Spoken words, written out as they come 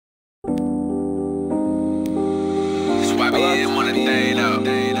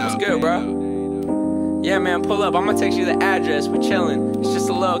What's good, bro? Yeah, man, pull up. I'ma text you the address. We're chillin'. It's just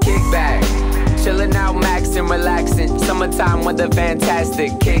a little kickback. Chillin' out, maxin', relaxin'. Summertime weather, fantastic.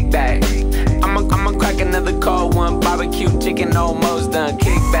 Kickback. I'ma crack another cold one. Barbecue chicken almost done.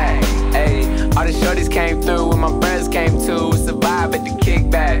 Kickback. Ayy, all the shorties came through and my friends came too. It's a vibe at the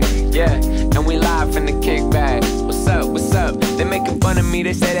kickback. Yeah, and we live from the kickback. What's up? What's up? They making fun of me.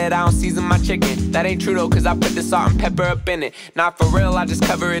 They say that I don't season my chicken. That ain't true though, cause I put the salt and pepper up in it. Not for real, I just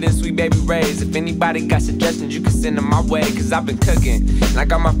cover it in sweet baby rays. If anybody got suggestions, you can send them my way, cause I've been cooking and I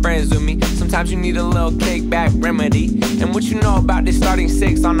got my friends with me. Sometimes you need a little kickback remedy. And what you know about this starting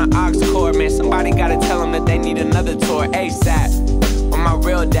six on the aux cord, man? Somebody gotta tell them that they need another tour ASAP. Where my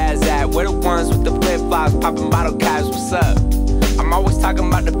real dad's at? Where the ones with the flip-flops, popping bottle caps? What's up? I'm always talking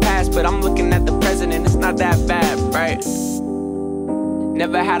about the past, but I'm looking at the present and it's not that bad, right?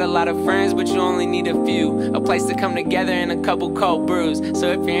 Never had a lot of friends, but you only need a few. A place to come together and a couple cold brews.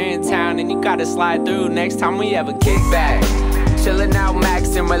 So if you're in town and you gotta slide through, next time we have a kickback. Chillin' out,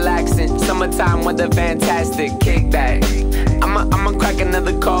 maxin', relaxin'. Summertime weather, fantastic. Kickback. I'ma crack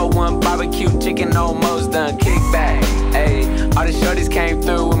another cold one. Barbecue chicken almost done. Kickback. Ayy, all the shorties came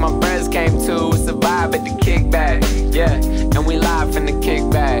through and my friends came too. It's a vibe at the kickback. Yeah, and we live from the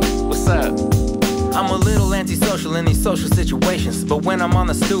kickback. What's up? I'm a little antisocial in these social situations, but when I'm on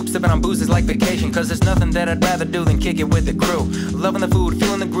the stoop, sipping on booze is like vacation. Cause there's nothing that I'd rather do than kick it with the crew. Loving the food,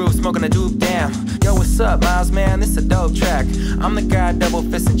 feeling the groove, smoking a doop, damn. Yo, what's up, Myles, man? This a dope track. I'm the guy double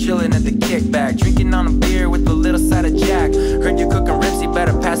fisting, chilling at the kickback, drinking on a beer with a little side of Jack. Heard you cooking ribs, you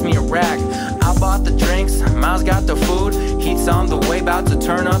better pass me a rack. I bought the drinks, Myles got the food. Heat's on the way, about to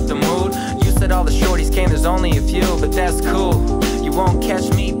turn up the mood. You said all the shorties came, there's only a few, but that's cool. You won't catch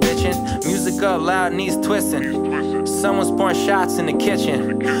me bitchin'. Music up loud, knees twisting. Someone's pouring shots in the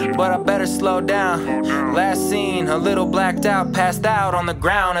kitchen, but I better slow down. Last seen, a little blacked out, passed out on the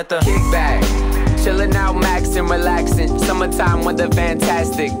ground at the kickback. Chillin' out, maxin', relaxin'. Summertime weather,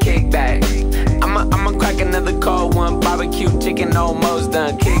 fantastic. Kickback. I'ma crack another cold one. Barbecue chicken almost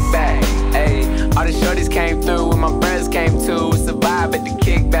done. Kickback. Ayy, all the shorties came through and my friends came too. It's a vibe at the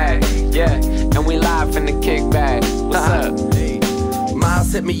kickback. Yeah, and we live from the kickback. What's up?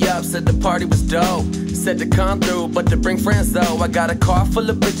 Myles hit me up, said the party was dope. Said to come through, but to bring friends though. I got a car full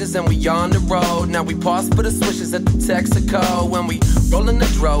of bitches and we on the road. Now we pause for the swishes at the Texaco. When we rollin' the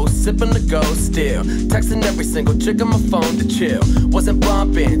dro, sippin' the ghost still. Texting every single chick on my phone to chill. Wasn't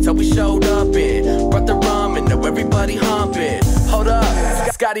bumpin' till we showed up in. Brought the rum and now everybody humpin'. Hold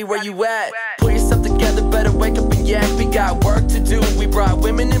up, Scotty, where you at? Pull yourself together, better wake up and yak. We got work to do, we brought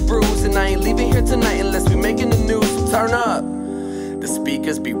women and brews. And I ain't leaving here tonight unless we making the news, so turn up. The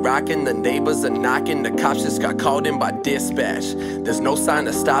speakers be rocking, the neighbors are knocking. The cops just got called in by dispatch. There's no sign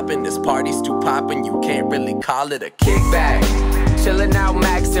of stopping, this party's too poppin'. You can't really call it a kickback. Chillin' out,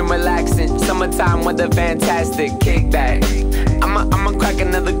 maxin', relaxin'. Summertime weather, fantastic. Kickback. I'ma crack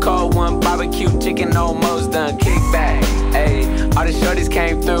another cold one. Barbecue chicken almost done. Kickback. Ayy, all the shorties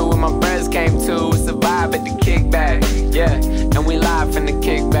came through and my friends came too. It's a vibe at the kickback. Yeah, and we live from the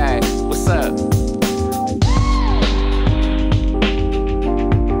kickback. What's up?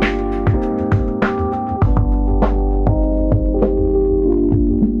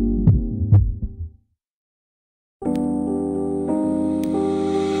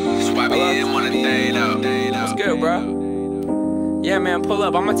 What's good, bro? Yeah, man, pull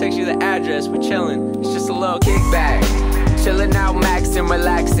up. I'ma text you the address. We're chillin'. It's just a little kickback. Chillin' out, maxin',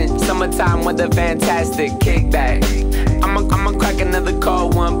 relaxin'. Summertime weather, fantastic. Kickback. I'ma crack another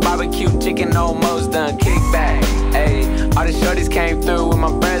cold one. Barbecue chicken almost done. Kickback. Ayy, all the shorties came through and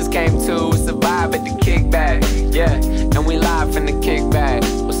my friends came too. It's a vibe at the kickback. Yeah, and we live from the kickback.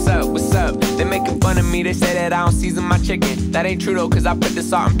 What's up? What's up? They making fun of me. They say that I don't season my chicken. That ain't true though, cause I put the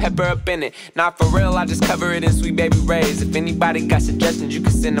salt and pepper up in it. Not for real, I just cover it in sweet baby rays. If anybody got suggestions, you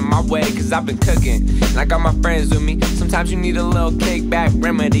can send them my way, cause I've been cooking and I got my friends with me. Sometimes you need a little kickback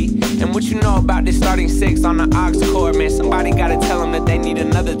remedy. And what you know about this starting six on the aux cord, man? Somebody gotta tell them that they need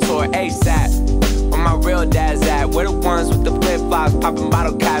another tour ASAP. Where my real dad's at? Where the ones with the flip-flops, popping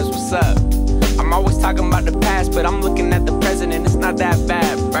bottle caps? What's up? I'm always talking about the past, but I'm looking at the present and it's not that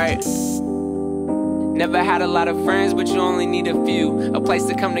bad, right? Never had a lot of friends, but you only need a few. A place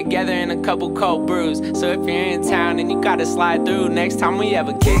to come together and a couple cold brews. So if you're in town and you gotta slide through, next time we have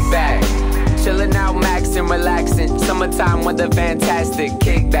a kickback. Chillin' out, maxin', relaxin'. Summertime weather, fantastic.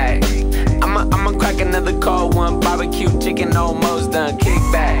 Kickback. I'ma crack another cold one. Barbecue chicken almost done.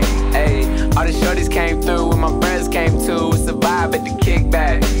 Kickback. Ayy, all the shorties came through and my friends came too. It's a vibe at the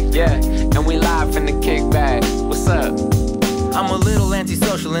kickback. Yeah, and we live from the kickback. What's up? I'm a little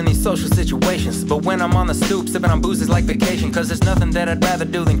antisocial in these social situations, but when I'm on the stoop, sipping on booze is like vacation. Cause there's nothing that I'd rather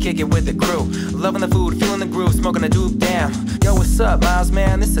do than kick it with the crew. Loving the food, feeling the groove, smoking a doop, damn. Yo, what's up, Myles,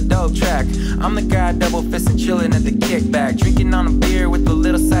 man, this a dope track. I'm the guy double fisting, chilling at the kickback, drinking on a beer with a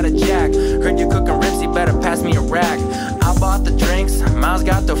little side of Jack. Heard you cooking ribs, you better pass me a rack. I bought the drinks, Myles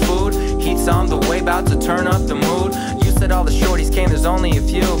got the food. Heat's on the way, about to turn up the mood. You said all the shorties came, there's only a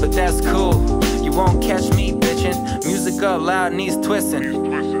few, but that's cool. You won't catch me bitchin', music up loud, knees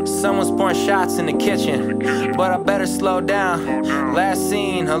twisting. Someone's pouring shots in the kitchen, but I better slow down. Last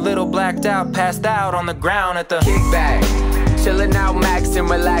seen, a little blacked out, passed out on the ground at the kickback. Chillin' out, maxin',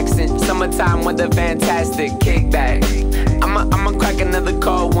 relaxin'. Summertime weather, fantastic. Kickback. I'ma crack another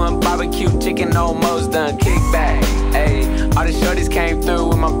cold one. Barbecue chicken almost done. Kickback. Ayy, all the shorties came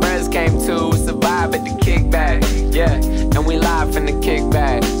through and my friends came too. It's a vibe at the kickback. Yeah, and we live from the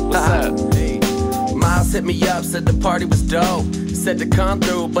kickback. What's up? Myles hit me up, said the party was dope. Said to come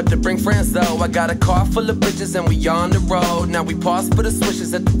through, but to bring friends though. I got a car full of bitches and we on the road. Now we pause for the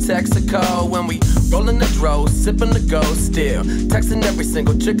swishes at the Texaco. When we rollin' the dro, sippin' the ghost still. Texting every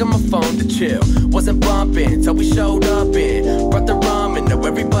single chick on my phone to chill. Wasn't bumpin' till we showed up in. Brought the rum and now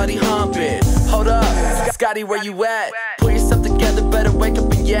everybody humpin'. Hold up, Scotty, where you at? Pull yourself together, better wake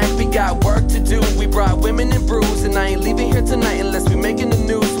up and yak. We got work to do, we brought women and brews. And I ain't leaving here tonight unless we making the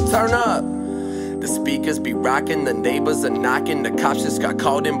news, so turn up. The speakers be rocking, the neighbors are knocking. The cops just got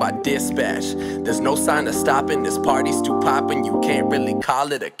called in by dispatch. There's no sign of stopping, this party's too poppin'. You can't really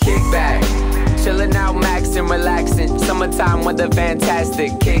call it a kickback. Chillin' out, maxin', relaxin'. Summertime weather, fantastic.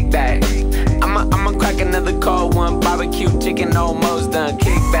 Kickback. I'ma crack another cold one. Barbecue chicken almost done.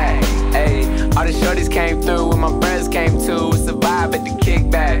 Kickback. Ayy, all the shorties came through and my friends came too. It's a vibe at the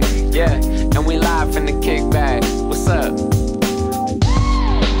kickback. Yeah, and we live from the kickback. What's up?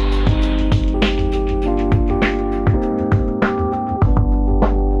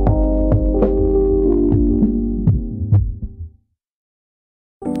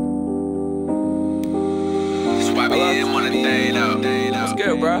 What's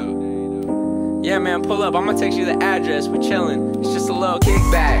good, bro? Yeah, man, pull up. I'ma text you the address. We chillin'. It's just a little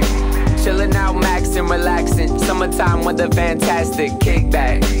kickback. Chillin' out, maxin', relaxin'. Summertime weather, fantastic.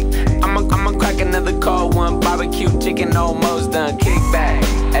 Kickback. I'ma crack another cold one. Barbecue chicken almost done. Kickback.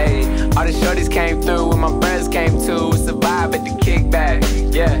 Ayy, all the shorties came through and my friends came too. It's a vibe at the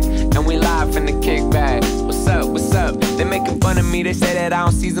kickback. Yeah, and we live from the kickback. What's up? What's up? They making fun of me, they say that I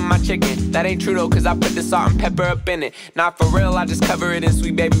don't season my chicken. That ain't true though, cause I put the salt and pepper up in it. Not for real, I just cover it in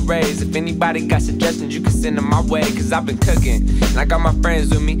sweet baby rays. If anybody got suggestions, you can send them my way, cause I've been cooking and I got my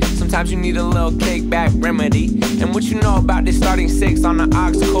friends with me. Sometimes you need a little kickback remedy. And what you know about this starting six on the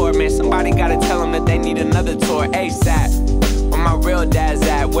aux cord, man, somebody gotta tell them that they need another tour ASAP. Where my real dad's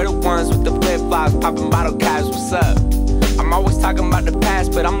at, where the ones with the flip-flops, popping bottle caps, what's up? I'm always talking about the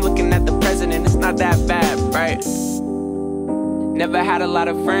past, but I'm looking at the present and it's not that bad, right? Never had a lot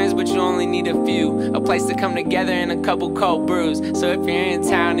of friends, but you only need a few. A place to come together and a couple cold brews. So if you're in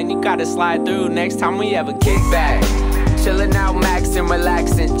town and you gotta slide through, next time we have a kickback. Chillin' out, maxin',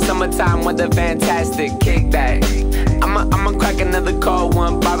 relaxin'. Summertime weather, fantastic. Kickback. I'ma crack another cold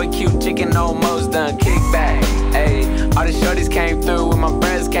one. Barbecue chicken almost done. Kickback. Ayy, all the shorties came through and my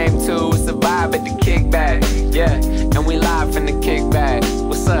friends came too. It's a vibe at the kickback. Yeah, and we live from the kickback.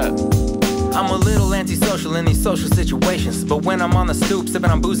 What's up? I'm a little antisocial in these social situations, but when I'm on the stoop, sipping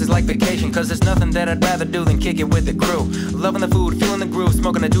on booze is like vacation. Cause there's nothing that I'd rather do than kick it with the crew. Loving the food, feeling the groove,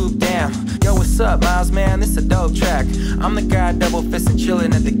 smoking a doop, damn. Yo, what's up, Myles, man, this a dope track. I'm the guy double fisting,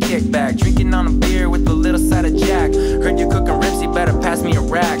 chilling at the kickback, drinking on a beer with a little side of Jack. Heard you cooking ribs, you better pass me a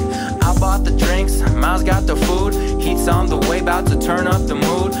rack. I bought the drinks, Myles got the food. Heat's on the way, about to turn up the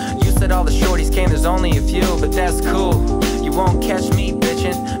mood. You said all the shorties came, there's only a few, but that's cool. You won't catch me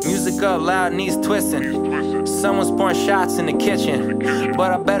bitchin', music up loud, knees twisting. Someone's pouring shots in the kitchen,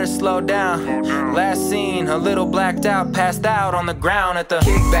 but I better slow down. Last seen, a little blacked out, passed out on the ground at the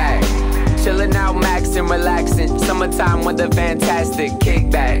kickback. Chillin' out, maxin', relaxin'. Summertime weather, fantastic.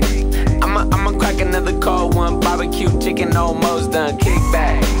 Kickback. I'ma crack another cold one. Barbecue chicken almost done.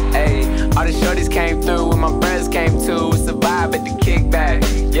 Kickback. Ayy, all the shorties came through and my friends came too. It's a vibe at the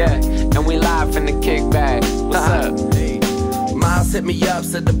kickback. Yeah, and we live from the kickback. What's up? Myles hit me up,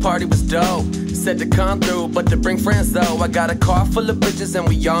 said the party was dope. Said to come through, but to bring friends though. I got a car full of bitches and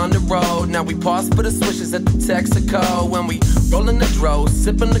we on the road. Now we pause for the swishes at the Texaco. When we rollin' the dro,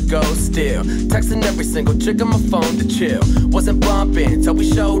 sippin' the ghost still. Texting every single chick on my phone to chill. Wasn't bumpin' till we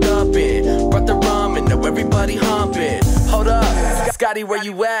showed up in. Brought the rum and now everybody humpin'. Hold up, Scotty, where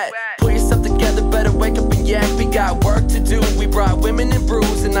you at? Pull yourself together, better wake up and yak. We got work to do, we brought women and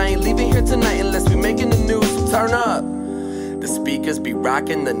brews. And I ain't leaving here tonight unless we making the news, so turn up. The speakers be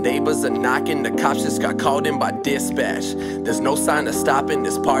rocking, the neighbors are knocking, the cops just got called in by dispatch. There's no sign of stopping,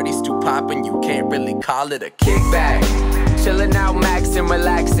 this party's too poppin', you can't really call it a kickback. Chillin' out, maxin',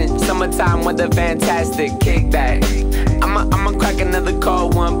 relaxin', summertime weather fantastic, kickback. I'ma crack another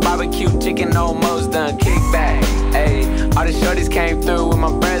cold one, barbecue chicken almost done, kickback. Ayy, all the shorties came through and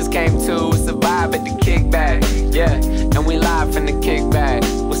my friends came too, it's a vibe at the kickback, yeah, and we live from the kickback,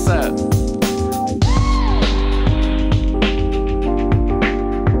 what's up?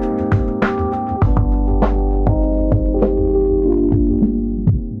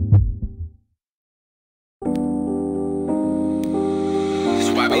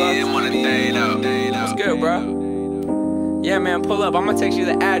 What's good, bro? Yeah, man, pull up. I'ma text you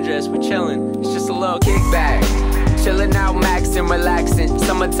the address. We're chillin'. It's just a little kickback. Chillin' out, maxin', relaxin'.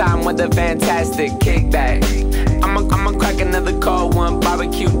 Summertime weather fantastic. Kickback. I'ma crack another cold one.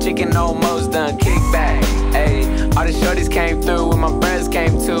 Barbecue chicken almost done. Kickback. Ayy, all the shorties came through and my friends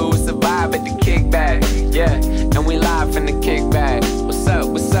came too. It's a vibe at the kickback. Yeah, and we live from the kickback. What's up?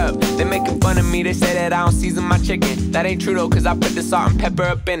 What's up? They making fun of me. They say that I don't season my chicken. That ain't true though, cause I put the salt and pepper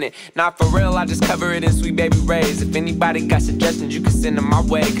up in it. Not for real, I just cover it in sweet baby rays. If anybody got suggestions, you can send them my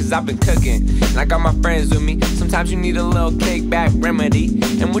way, cause I've been cooking and I got my friends with me. Sometimes you need a little kickback remedy.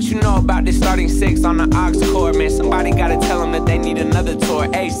 And what you know about this starting six on the aux cord, man? Somebody gotta tell them that they need another tour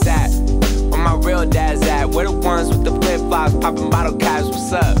ASAP. Where my real dad's at? Where the ones with the flip-flops, popping bottle caps,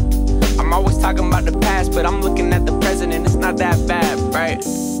 what's up? I'm always talking about the past, but I'm looking at the present and it's not that bad, right?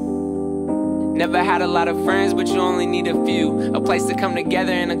 Never had a lot of friends, but you only need a few. A place to come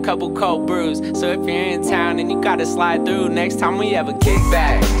together and a couple cold brews. So if you're in town and you gotta slide through, next time we have a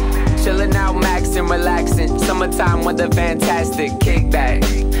kickback. Chillin' out, maxin', relaxin', summertime weather fantastic, kickback.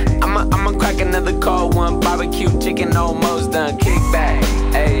 I'ma crack another cold one, barbecue chicken almost done, kickback.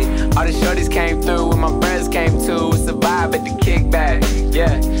 Ayy, all the shorties came through and my friends came too. It's a vibe at the kickback,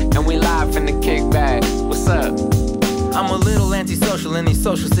 yeah, and we live from the kickback. What's up? I'm a little antisocial in these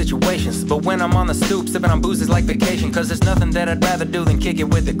social situations, but when I'm on the stoop, sipping on booze is like vacation, cause there's nothing that I'd rather do than kick it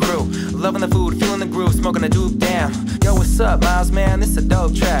with the crew. Loving the food, feeling the groove, smoking a doop, damn. Yo, what's up, Myles, man, this a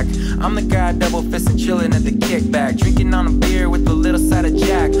dope track. I'm the guy double fisting, chilling at the kickback, drinking on a beer with a little side of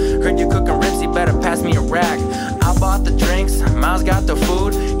Jack. Heard you cooking ribs, you better pass me a rack. I bought the drinks, Myles got the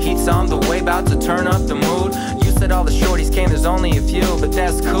food, heat's on the way, about to turn up the mood. You said all the shorties came, there's only a few, but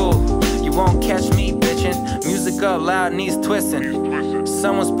that's cool. You won't catch me bitchin', music up loud, knees twisting.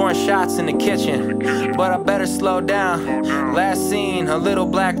 Someone's pouring shots in the kitchen, but I better slow down. Last seen, a little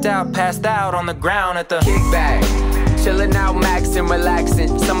blacked out, passed out on the ground at the kickback. Chillin' out, maxin',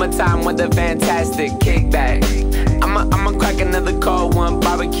 relaxin', summertime weather fantastic, kickback. I'ma crack another cold one,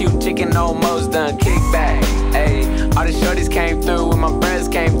 barbecue chicken almost done, kickback. Ayy, all the shorties came through and my friends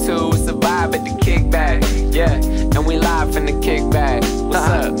came too. It's a vibe at the kickback, yeah, and we live from the kickback. What's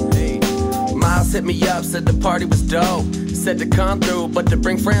up? Myles hit me up, said the party was dope. Said to come through, but to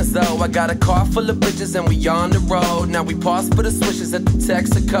bring friends though. I got a car full of bitches and we on the road. Now we pause for the swishes at the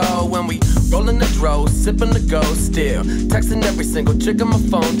Texaco. When we rollin' the dro, sippin' the ghost still. Texting every single chick on my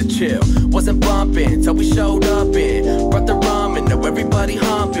phone to chill. Wasn't bumpin' till we showed up in. Brought the rum and now everybody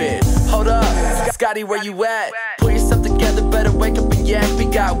humpin'. Hold up, Scotty, where you at? Pull yourself together, better wake up and yak. We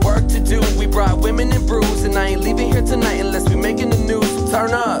got work to do, we brought women and brews. And I ain't leaving here tonight unless we making the news, so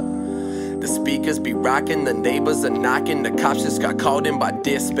turn up. The speakers be rocking, the neighbors are knocking, the cops just got called in by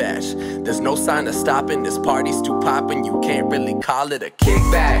dispatch. There's no sign of stopping, this party's too poppin', you can't really call it a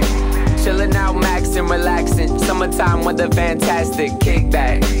kickback. Chillin' out, maxin', relaxin', summertime weather fantastic,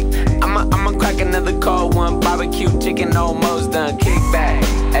 kickback. I'ma crack another cold one, barbecue chicken almost done, kickback.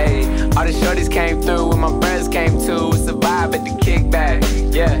 Ayy, all the shorties came through and my friends came too. It's a vibe at the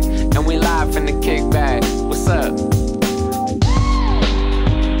kickback, yeah, and we live from the kickback. What's up?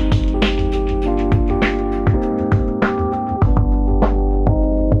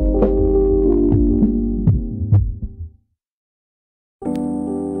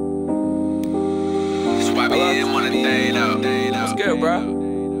 What's good,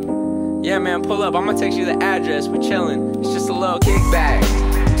 bro? Yeah, man, pull up. I'ma text you the address. We're chillin'. It's just a little kickback.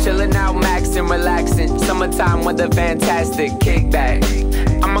 Chillin' out, maxin', relaxin', summertime weather fantastic, kickback.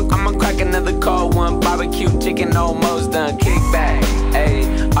 I'ma crack another cold one, barbecue chicken almost done, kickback.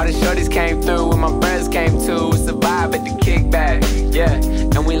 Ayy, all the shorties came through and my friends came too. It's a vibe at the kickback, yeah,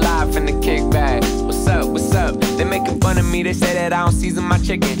 and we live from the kickback. What's up? What's up? They making fun of me. They say that I don't season my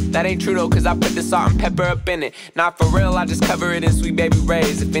chicken. That ain't true though, cause I put the salt and pepper up in it. Not for real, I just cover it in sweet baby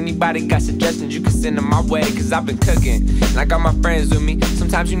rays. If anybody got suggestions, you can send them my way, cause I've been cooking and I got my friends with me.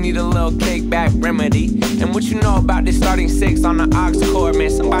 Sometimes you need a little kickback remedy. And what you know about this starting six on the aux cord, man?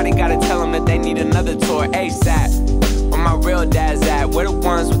 Somebody gotta tell them that they need another tour ASAP. Where Where my real dads at? Where the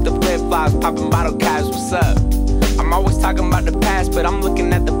ones with the flip-flops, popping bottle caps, what's up? I'm always talking about the past, but I'm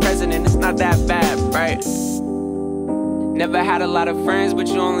looking at the present and it's not that bad, right? Never had a lot of friends, but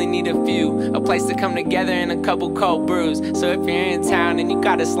you only need a few. A place to come together and a couple cold brews. So if you're in town and you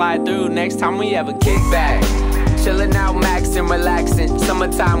gotta slide through, next time we have a kickback. Chillin' out, maxin', relaxin'.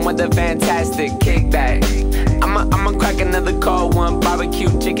 Summertime weather fantastic, kickback. I'ma crack another cold one. Barbecue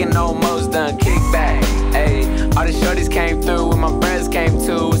chicken almost done, kickback. Ayy, all the shorties came through and my friends came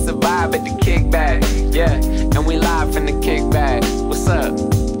too. It's a vibe at the kickback, yeah. And we live from the kickback. What's up?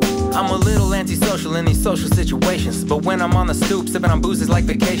 I'm a little antisocial in these social situations, but when I'm on the stoop, sipping on booze is like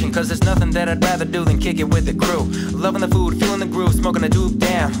vacation. Cause there's nothing that I'd rather do than kick it with the crew. Loving the food, feeling the groove, smoking a doop,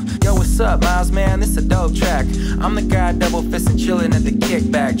 damn. Yo, what's up, Myles, man, this a dope track. I'm the guy double fisting, chilling at the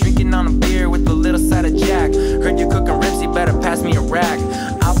kickback, drinking on a beer with a little side of Jack. Heard you cooking ribs, you better pass me a rack.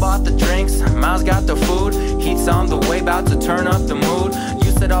 I bought the drinks, Myles got the food. Heat's on the way, about to turn up the mood.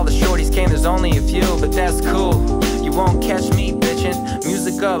 You said all the shorties came, there's only a few, but that's cool. You won't catch me bitchin',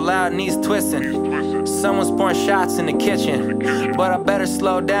 music up loud, knees twisting. Someone's pouring shots in the kitchen, but I better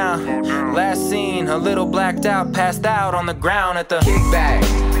slow down. Last seen, a little blacked out, passed out on the ground at the kickback.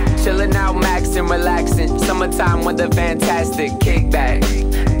 Chillin' out, maxin', relaxin'. Summertime weather fantastic, kickback.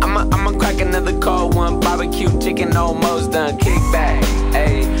 I'ma crack another cold one. Barbecue chicken almost done, kickback.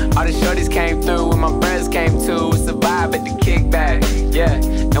 Ayy, all the shorties came through and my friends came too. It's a vibe at the kickback, yeah.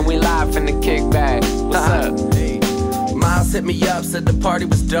 And we live from the kickback. What's up? Myles hit me up, said the party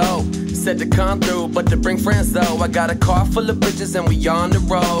was dope. Said to come through, but to bring friends though. I got a car full of bitches and we on the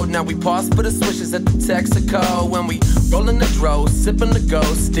road. Now we pause for the swishes at the Texaco. When we rollin' the dro, sippin' the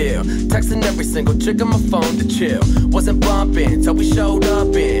ghost still. Texting every single chick on my phone to chill. Wasn't bumpin' till we showed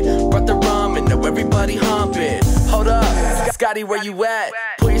up in. Brought the rum and now everybody humpin'. Hold up, Scotty, where you at?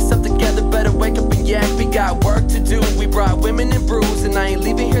 Pull yourself together, better wake up and yak. We got work to do, we brought women and brews. And I ain't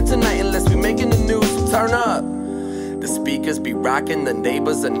leaving here tonight unless we making the news, so turn up. The speakers be rocking, the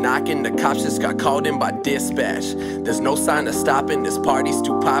neighbors are knocking. The cops just got called in by dispatch. There's no sign of stopping, this party's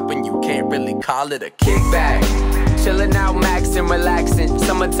too poppin'. You can't really call it a kickback. Chillin' out, maxin', relaxin'.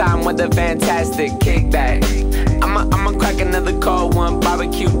 Summertime weather fantastic, kickback. I'ma crack another cold one.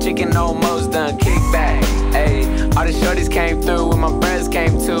 Barbecue chicken almost done, kickback. Ayy, all the shorties came through and my friends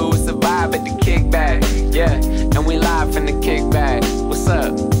came too. It's a vibe at the kickback, yeah. And we live from the kickback. What's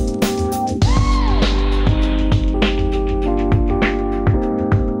up?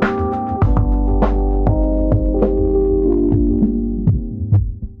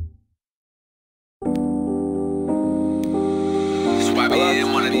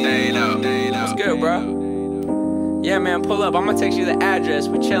 What's good, bro? Yeah, man, pull up. I'ma text you the address.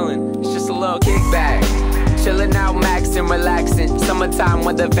 We're chillin'. It's just a little kickback. Chillin' out, maxin', relaxin'. Summertime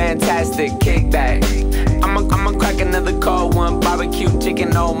weather fantastic, kickback. I'ma crack another cold one. Barbecue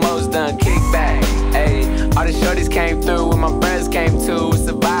chicken almost done, kickback. Ayy, all the shorties came through and my friends came too. It's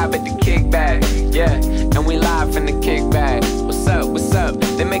a vibe at the kickback, yeah. And we live from the kickback. What's up? What's up?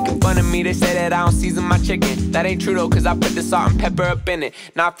 They making fun of me, they say that I don't season my chicken. That ain't true though, cause I put the salt and pepper up in it.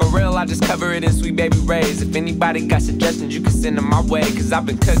 Not for real, I just cover it in Sweet Baby Ray's. If anybody got suggestions, you can send them my way, cause I've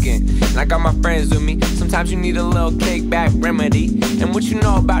been cooking and I got my friends with me. Sometimes you need a little kickback remedy. And what you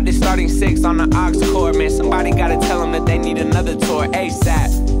know about this starting 6 on the aux cord, man, somebody gotta tell them that they need another tour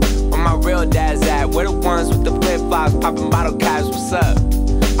ASAP. Where my real dads at? Where the ones with the flip-flops, popping bottle caps, what's up?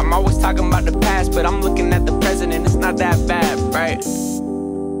 I'm always talking about the past, but I'm looking at the present and it's not that bad, right?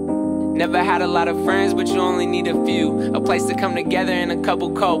 Never had a lot of friends, but you only need a few. A place to come together and a couple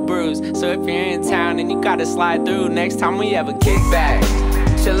cold brews. So if you're in town and you gotta slide through, next time we have a kickback.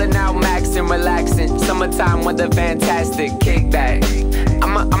 Chillin' out, maxin', relaxin'. Summertime weather fantastic, kickback.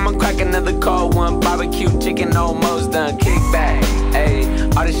 I'ma crack another cold one. Barbecue chicken almost done, kickback.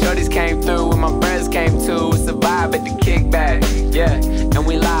 Ayy, all the shorties came through and my friends came too. It's a vibe at the kickback, yeah. And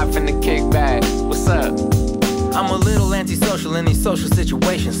we live from the kickback. What's up? I'm a little antisocial in these social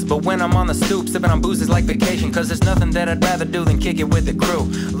situations, but when I'm on the stoop, sipping on booze is like vacation. Cause there's nothing that I'd rather do than kick it with the crew.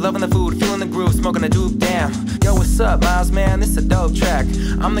 Loving the food, feeling the groove, smoking a doop, damn. Yo, what's up, Myles, man, this a dope track.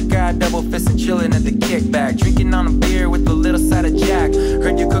 I'm the guy double fisting, chilling at the kickback, drinking on a beer with a little side of Jack.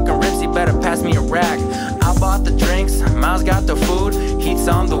 Heard you cooking ribs, you better pass me a rack. I bought the drinks, Myles got the food. Heat's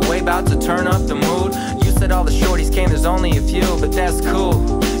on the way, about to turn up the mood. You said all the shorties came, there's only a few, but that's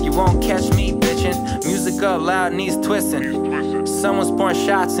cool. You won't catch me bitchin', music up loud, knees twisting. Someone's pouring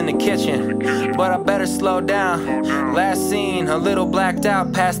shots in the kitchen, but I better slow down. Last seen, a little blacked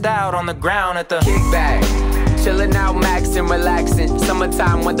out, passed out on the ground at the kickback. Chillin' out, maxin', relaxin'.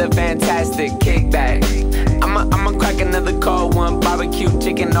 Summertime weather fantastic. Kickback. I'ma crack another cold one. Barbecue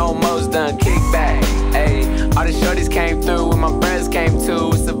chicken almost done. Kickback. Ayy, all the shorties came through and my friends came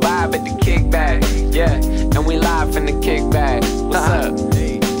too. It's a vibe at the kickback. Yeah, and we live from the kickback. What's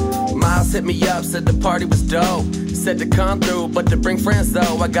up? Myles hit me up, said the party was dope. Said to come through, but to bring friends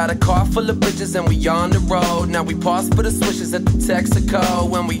though. I got a car full of bitches and we on the road. Now we pause for the swishes at the Texaco.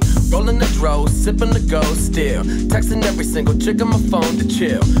 When we rollin' the dro, sippin' the ghost still. Texting every single chick on my phone to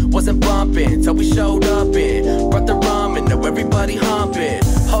chill. Wasn't bumpin' till we showed up in. Brought the rum and now everybody humpin'.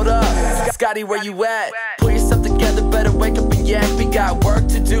 Hold up, Scotty, where you at? Pull yourself together, better wake up and yak. We got work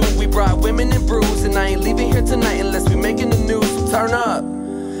to do, we brought women and brews. And I ain't leaving here tonight unless we making the news, so turn up.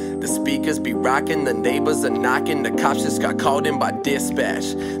 The speakers be rocking, the neighbors are knocking. The cops just got called in by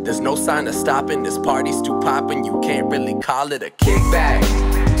dispatch. There's no sign of stopping, this party's too poppin'. You can't really call it a kickback.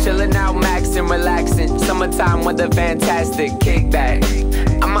 Chillin' out, maxin', relaxin'. Summertime weather fantastic. Kickback.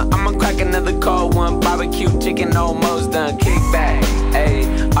 I'ma crack another cold one. Barbecue chicken almost done. Kickback. Ayy,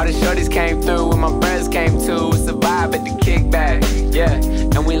 all the shorties came through and my friends came too. It's a vibe at the kickback. Yeah,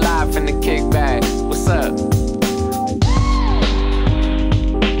 and we live from the kickback. What's up?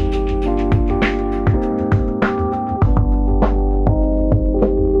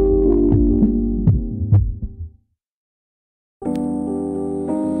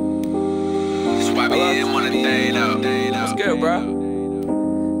 What's good,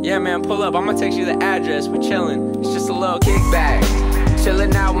 bro? Yeah, man, pull up. I'ma text you the address. We chillin'. It's just a little kickback.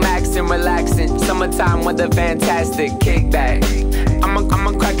 Chillin' out, maxin', relaxin'. Summertime weather fantastic. Kickback.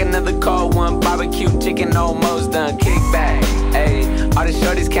 I'ma crack another cold one. Barbecue chicken almost done. Kickback. Ayy, all the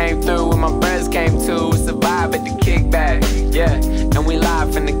shorties came through and my friends came too. It's a vibe at the kickback. Yeah, and we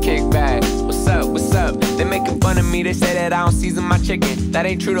live from the kickback. What's up? What's up? They making fun of me. They say that I don't season my chicken. That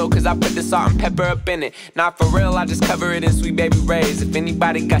ain't true though, cause I put the salt and pepper up in it. Not for real, I just cover it in sweet baby rays. If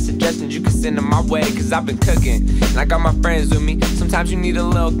anybody got suggestions, you can send them my way, cause I've been cooking and I got my friends with me. Sometimes you need a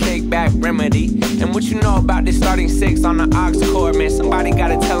little kickback remedy. And what you know about this starting six on the aux cord, man? Somebody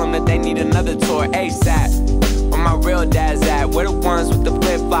gotta tell them that they need another tour ASAP. Where my real dad's at? Where the ones with the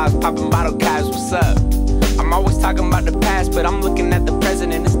flip-flops, popping bottle caps? What's up? I'm always talking about the past, but I'm looking at the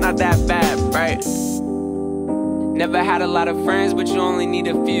present and it's not that bad, right? Never had a lot of friends, but you only need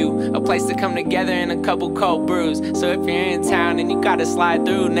a few. A place to come together and a couple cold brews. So if you're in town and you gotta slide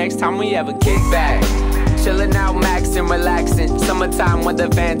through, next time we have a kickback. Chillin' out, maxin', relaxin'. Summertime weather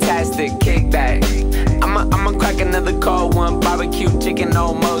fantastic. Kickback. I'ma crack another cold one. Barbecue chicken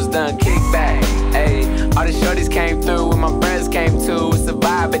almost done. Kickback. Ayy, all the shorties came through and my friends came too. It's a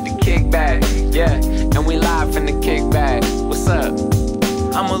vibe at the kickback. Yeah, and we live from the kickback. What's up?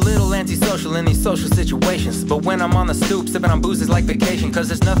 I'm a little antisocial in these social situations, but when I'm on the stoop, sipping on booze is like vacation. Cause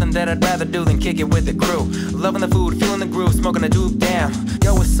there's nothing that I'd rather do than kick it with the crew. Loving the food, feeling the groove, smoking a doop, damn.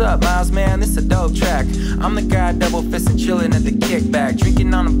 Yo, what's up, Myles, man? This a dope track. I'm the guy double fisting, chilling at the kickback,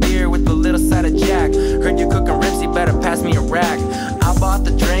 drinking on a beer with a little side of Jack. Heard you cooking ribs, you better pass me a rack. I bought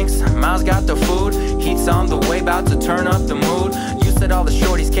the drinks, Myles got the food. Heat's on the way, about to turn up the mood. You said all the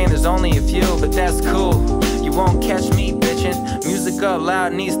shorties came, there's only a few, but that's cool. You won't catch me bitchin'. Music up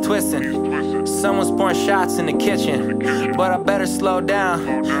loud, knees twisting. Someone's pouring shots in the kitchen, but I better slow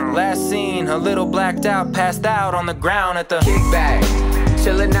down. Last seen, a little blacked out, passed out on the ground at the kickback.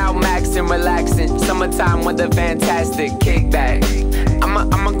 Chillin' out, maxin', relaxin'. Summertime weather fantastic. Kickback.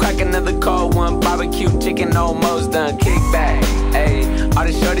 I'ma crack another cold one. Barbecue chicken almost done. Kickback. Ayy, all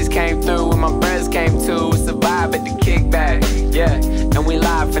the shorties came through and my friends came too. It's a vibe at the kickback. Yeah, and we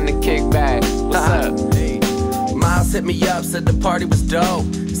live from the kickback. What's up? Myles hit me up, said the party was dope.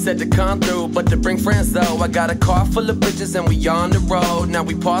 Said to come through, but to bring friends though. I got a car full of bitches and we on the road. Now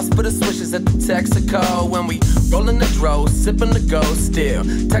we pause for the swishes at the Texaco. When we rollin' the dro, sippin' the ghost still.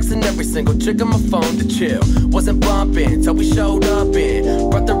 Texting every single chick on my phone to chill. Wasn't bumpin' till we showed up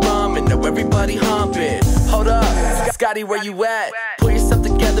in. Brought the rum and now everybody humpin'. Hold up, Scotty, where you at? Pull yourself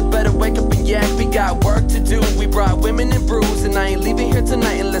together, better wake up and yak. We got work to do, we brought women and brews. And I ain't leaving here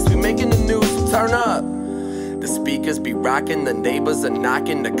tonight unless we making the news, so turn up. The speakers be rocking, the neighbors are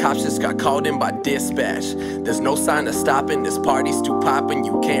knocking. The cops just got called in by dispatch. There's no sign of stopping, this party's too poppin'.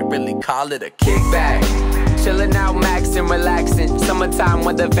 You can't really call it a kickback. Chillin' out, maxin', relaxin'. Summertime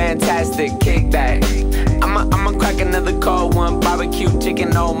weather fantastic. Kickback. I'ma crack another cold one. Barbecue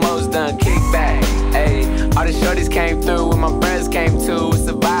chicken almost done. Kickback. Ayy, all the shorties came through and my friends came too. It's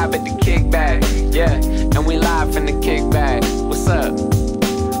a vibe at the kickback. Yeah, and we live from the kickback. What's up?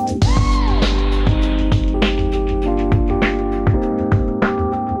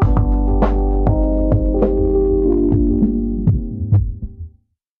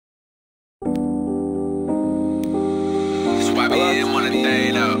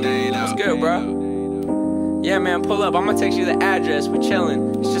 What's good, bro? Yeah, man, pull up. I'ma text you the address. We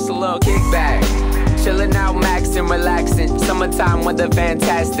chillin'. It's just a little kickback. Chillin' out, maxin', relaxin'. Summertime weather,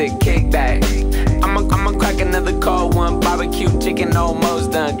 fantastic. Kickback. I'ma crack another cold one. Barbecue chicken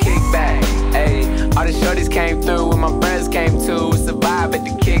almost done. Kickback. Ayy, all the shorties came through and my friends came too. It's a vibe at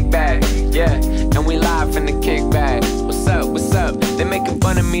the kickback. Yeah, and we live from the kickback. What's up? What's up? They making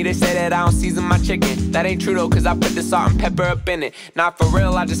fun of me. They say that I don't season my chicken. That ain't true though, cause I put the salt and pepper up in it. Not for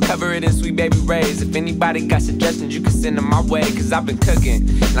real, I just cover it in sweet baby rays. If anybody got suggestions, you can send them my way, cause I've been cooking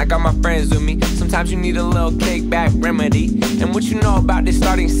and I got my friends with me. Sometimes you need a little kickback remedy. And what you know about this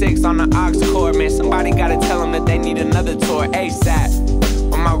starting six on the aux cord, man? Somebody gotta tell them that they need another tour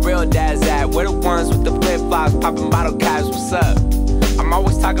ASAP. Where my real dad's at? Where the ones with the flip-flops, popping bottle caps? What's up? I'm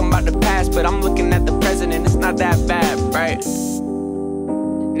always talking about the past, but I'm looking at the present and it's not that bad, right?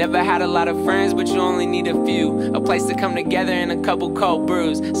 Never had a lot of friends, but you only need a few. A place to come together and a couple cold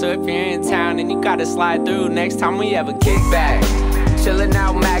brews. So if you're in town and you gotta slide through, next time we have a kickback. Chillin'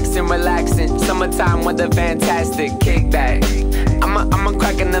 out, maxin', relaxin'. Summertime weather, fantastic. Kickback. I'ma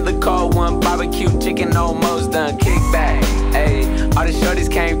crack another cold one. Barbecue chicken almost done. Kickback. Ayy, all the shorties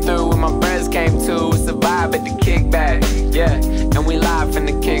came through and my friends came too. It's a vibe at the kickback. Yeah, and we live from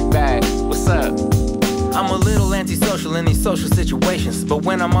the kickback. What's up? I'm a little antisocial in these social situations, but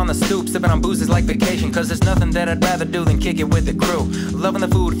when I'm on the stoop, sipping on booze is like vacation. Cause there's nothing that I'd rather do than kick it with the crew. Loving the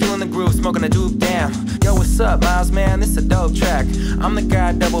food, feeling the groove, smoking a doop, damn. Yo, what's up, Myles, man? This a dope track. I'm the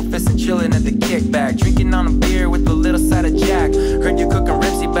guy double fisting, chilling at the kickback, drinking on a beer with a little side of Jack. Heard you cooking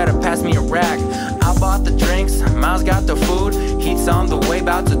ribs, you better pass me a rack. I bought the drinks, Myles got the food. Heat's on the way,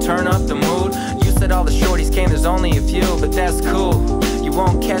 about to turn up the mood. You said all the shorties came, there's only a few, but that's cool. You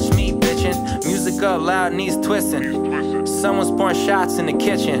won't catch me bitchin'. Music up loud, knees twisting. Someone's pouring shots in the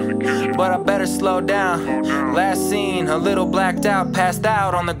kitchen, but I better slow down. Last seen, a little blacked out, passed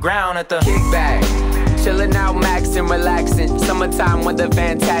out on the ground at the kickback. Chillin' out, maxin', relaxin'. Summertime weather,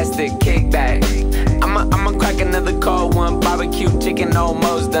 fantastic. Kickback. I'ma crack another cold one. Barbecue chicken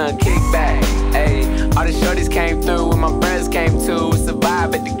almost done. Kickback. Ayy, all the shorties came through and my friends came too. It's a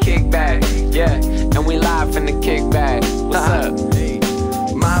vibe at the kickback. Yeah, and we live from the kickback. What's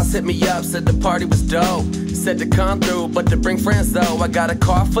up? Myles hit me up, said the party was dope. Said to come through, but to bring friends though. I got a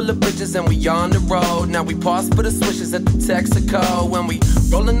car full of bitches and we on the road. Now we pause for the swishes at the Texaco. When we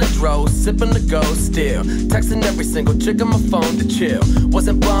rollin' the dro, sippin' the ghost still. Texting every single chick on my phone to chill.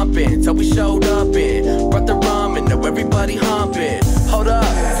 Wasn't bumpin' till we showed up in. Brought the rum and now everybody humpin'. Hold up,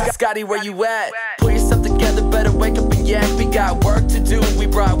 Scotty, where you at? Pull yourself together, better wake up and yak. We got work to do, we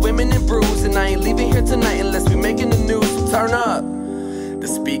brought women and brews. And I ain't leaving here tonight unless we making the news, so turn up. The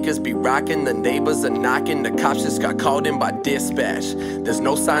speakers be rocking, the neighbors are knocking. The cops just got called in by dispatch. There's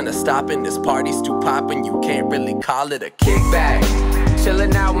no sign of stopping, this party's too poppin'. You can't really call it a kickback.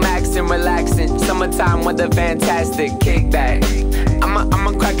 Chillin' out, maxin', relaxin'. Summertime weather, fantastic. Kickback.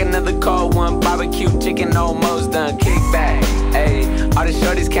 I'ma crack another cold one. Barbecue chicken almost done. Kickback. Ayy, all the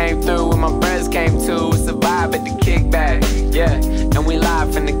shorties came through and my friends came too. It's a vibe at the kickback. Yeah, and we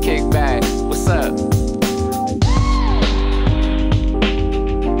live from the kickback. What's up?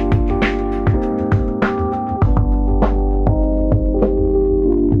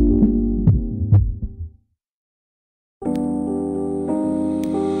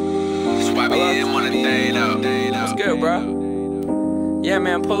 What's good, bro? Yeah,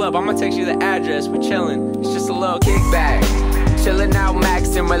 man, pull up. I'ma text you the address. We chillin'. It's just a little kickback. Chillin' out,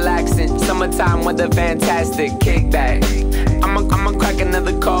 maxin', relaxin'. Summertime weather, fantastic. Kickback. I'ma crack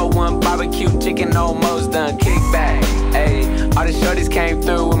another cold one. Barbecue chicken almost done. Kickback. Ayy, all the shorties came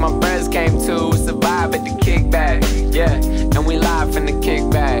through and my friends came too. It's a vibe at the kickback. Yeah, and we live from the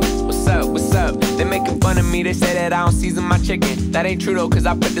kickback. What's up? What's up? They making fun of me. They say that I don't season my chicken. That ain't true though, cause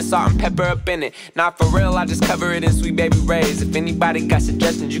I put the salt and pepper up in it. Not for real, I just cover it in sweet baby rays. If anybody got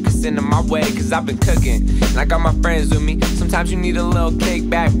suggestions, you can send them my way, cause I've been cooking and I got my friends with me. Sometimes you need a little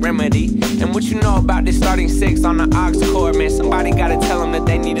kickback remedy. And what you know about this starting six on the aux cord, man? Somebody gotta tell them that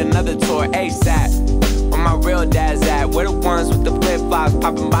they need another tour ASAP. Where my real dad's at? Where the ones with the flip-flops,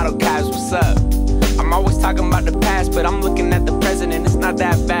 popping bottle caps? What's up? I'm always talking about the past, but I'm looking at the present and it's not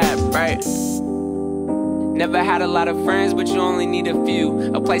that bad, right? Never had a lot of friends, but you only need a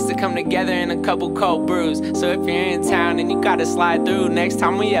few. A place to come together and a couple cold brews. So if you're in town and you gotta slide through, next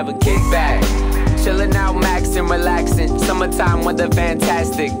time we have a kickback. Chillin' out, maxin', relaxin'. Summertime weather,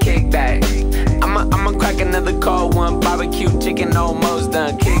 fantastic. Kickback. I'ma crack another cold one. Barbecue chicken almost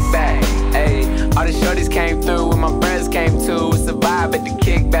done. Kickback. Ayy, all the shorties came through and my friends came too. It's a vibe at the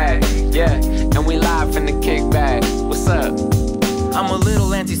kickback. Yeah, and we live from the kickback. What's up? I'm a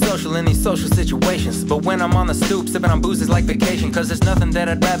little antisocial in these social situations, but when I'm on the stoop, sipping on booze is like vacation. Cause there's nothing that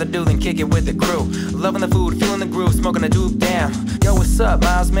I'd rather do than kick it with the crew. Loving the food, feeling the groove, smoking a doop, damn. Yo, what's up,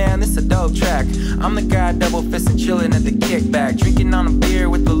 Myles, man, this a dope track. I'm the guy double fisting, chilling at the kickback, drinking on a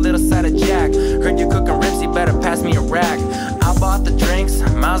beer with a little side of Jack. Heard you cooking ribs, you better pass me a rack. I bought the drinks,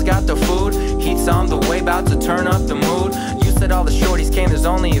 Myles got the food. Heat's on the way, about to turn up the mood. You said all the shorties came, there's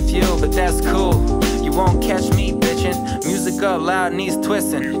only a few, but that's cool. You won't catch me bitchin', music up loud, knees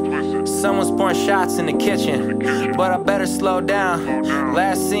twisting. Someone's pouring shots in the kitchen, but I better slow down.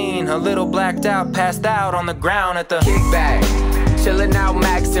 Last seen, a little blacked out, passed out on the ground at the kickback. Chillin' out,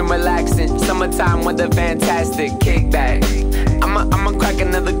 maxin', relaxin'. Summertime weather fantastic. Kickback. I'ma crack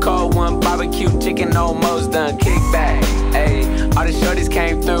another cold one. Barbecue chicken almost done. Kickback. Ayy, all the shorties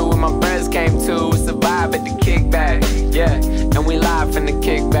came through and my friends came too. It's a vibe at the kickback. Yeah, and we live from the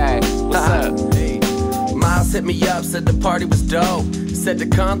kickback. What's up? Myles hit me up, said the party was dope. Said to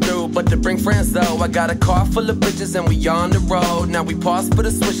come through, but to bring friends though. I got a car full of bitches and we on the road. Now we pause for the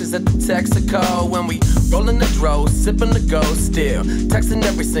swishes at the Texaco. When we rollin' the dro, sippin' the ghost still. Texting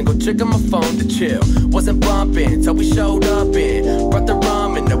every single chick on my phone to chill. Wasn't bumpin' till we showed up in. Brought the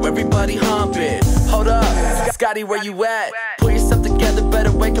rum and now everybody humpin'. Hold up, Scotty, where you at? Pull yourself together,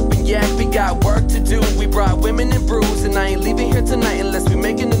 better wake up and yak. We got work to do, we brought women and brews. And I ain't leaving here tonight unless we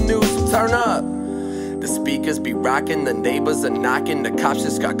making the news, so turn up. The speakers be rocking, the neighbors are knocking. The cops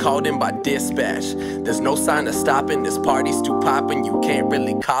just got called in by dispatch. There's no sign of stopping, this party's too poppin'. You can't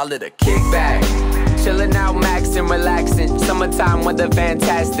really call it a kickback. Chillin' out, maxin', relaxin'. Summertime weather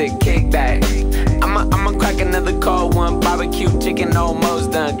fantastic. Kickback. I'ma crack another cold one. Barbecue chicken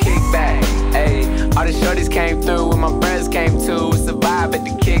almost done. Kickback. Ayy, all the shorties came through and my friends came too. It's a vibe at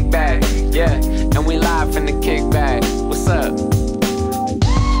the kickback. Yeah, and we live from the kickback. What's up?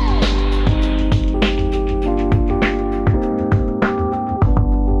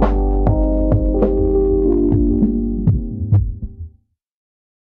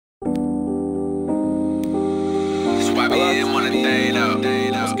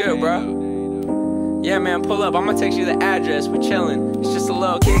 What's good, bro? Yeah, man, pull up. I'ma text you the address. We're chillin'. It's just a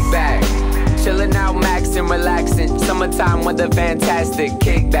little kickback. Chillin' out, maxin', relaxin'. Summertime weather fantastic.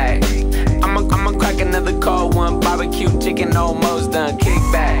 Kickback. I'ma crack another cold one. Barbecue chicken almost done.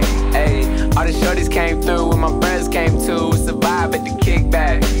 Kickback. Ayy, all the shorties came through and my friends came too. It's a vibe at the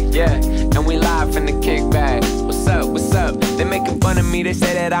kickback. Yeah, and we live from the kickback. What's up? What's up? They making fun of me, they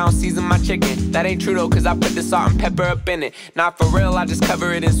say that I don't season my chicken. That ain't true though, cause I put the salt and pepper up in it. Not for real, I just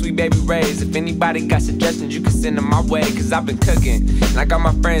cover it in sweet baby rays. If anybody got suggestions, you can send them my way, cause I've been cooking and I got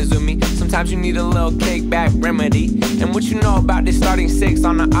my friends with me. Sometimes you need a little kickback remedy. And what you know about this starting six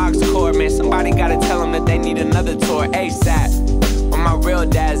on the aux cord, man, somebody gotta tell them that they need another tour ASAP. Where my real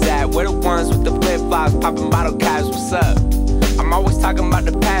dad's at, we're the ones with the flip-flops, popping bottle caps, what's up? I'm always talking about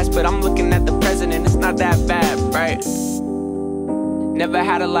the past, but I'm looking at the present and it's not that bad, right? Never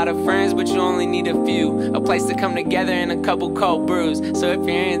had a lot of friends, but you only need a few. A place to come together and a couple cold brews. So if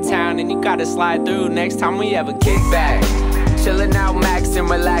you're in town and you gotta slide through, next time we have a kickback. Chillin' out, maxin',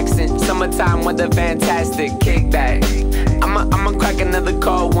 relaxin'. Summertime weather fantastic. Kickback. I'ma crack another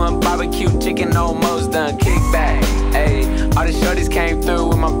cold one. Barbecue chicken almost done. Kickback. Ayy, all the shorties came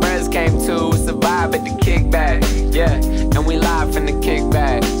through and my friends came too. It's a vibe at the kickback. Yeah, and we live from the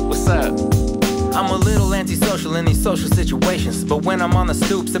kickback. What's up? I'm a little antisocial in these social situations, but when I'm on the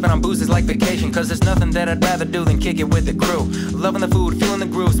stoop, sipping on booze is like vacation. Cause there's nothing that I'd rather do than kick it with the crew. Loving the food, feeling the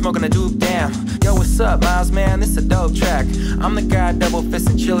groove, smoking a doop, damn. Yo, what's up, Myles, man, this a dope track. I'm the guy double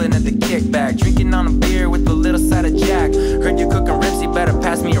fisting, chilling at the kickback, drinking on a beer with a little side of Jack. Heard you cooking ribs, you better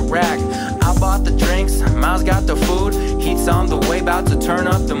pass me a rack. I bought the drinks, Myles got the food. Heat's on the way, about to turn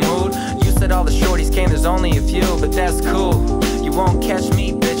up the mood. You said all the shorties came, there's only a few, but that's cool. You won't catch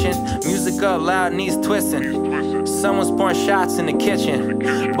me bitchin', music up loud, knees twisting. Someone's pouring shots in the kitchen,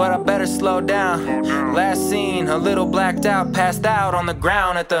 but I better slow down. Last seen, a little blacked out, passed out on the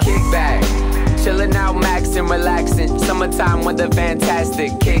ground at the kickback. Chillin' out, maxin', relaxin'. Summertime weather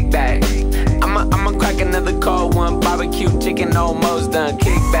fantastic. Kickback. I'ma crack another cold one. Barbecue chicken almost done.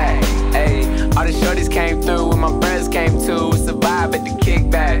 Kickback. Ayy, all the shorties came through and my friends came too. It's a vibe at the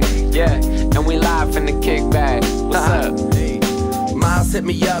kickback. Yeah, and we live from the kickback. What's up? Myles hit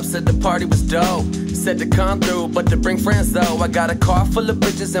me up, said the party was dope. Said to come through, but to bring friends though. I got a car full of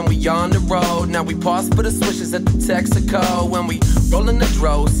bitches and we on the road. Now we pause for the swishes at the Texaco. When we rollin' the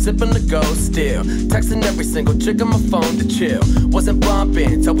dro, sippin' the ghost still. Texting every single chick on my phone to chill. Wasn't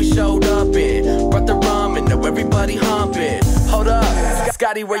bumpin' till we showed up in. Brought the rum and now everybody humpin'. Hold up,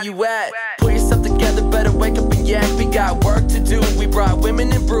 Scotty, where you at? Pull yourself together, better wake up and yak. We got work to do, we brought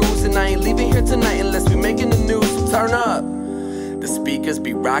women and brews. And I ain't leaving here tonight unless we making the news, so turn up. The speakers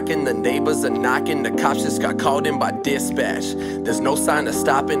be rocking, the neighbors are knocking, the cops just got called in by dispatch. There's no sign of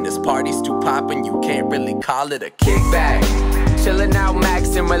stopping, this party's too poppin', you can't really call it a kickback. Chillin' out,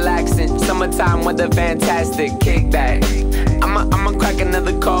 maxin', relaxin', summertime weather fantastic, kickback. I'ma crack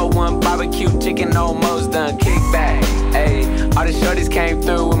another cold one, barbecue chicken almost done, kickback. Ayy, all the shorties came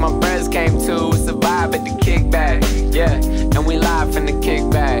through and my friends came too, it's a vibe at the kickback, yeah, and we live from the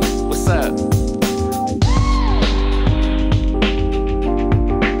kickback, what's up?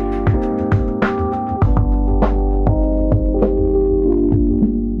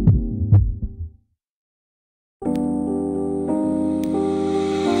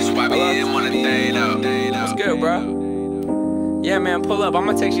 What's good, bro? Yeah, man, pull up.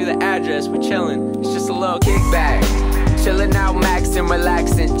 I'ma text you the address. We're chillin'. It's just a little kickback. Chillin' out, maxin',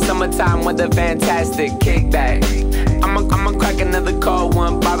 relaxin'. Summertime weather fantastic. Kickback. I'ma crack another cold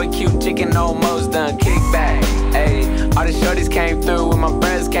one. Barbecue chicken almost done. Kickback. Ayy, all the shorties came through and my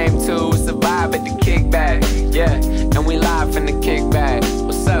friends came too. It's a vibe at the kickback. Yeah, and we live from the kickback.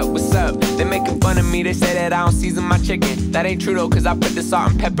 What's up? What's up? They making fun of me. They say that I don't season my chicken. That ain't true though, cause I put the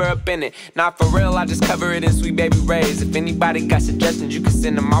salt and pepper up in it. Not for real, I just cover it in sweet baby rays. If anybody got suggestions, you can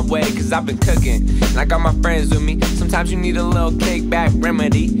send them my way, cause I've been cooking and I got my friends with me. Sometimes you need a little kickback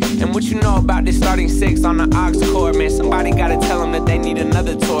remedy. And what you know about this starting six on the aux cord, man? Somebody gotta tell them that they need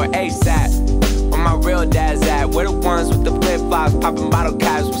another tour ASAP. Where my real dad's at? Where the ones with the flip-flops, popping bottle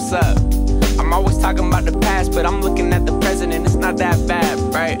caps, what's up? I'm always talking about the past, but I'm looking at the present and it's not that bad,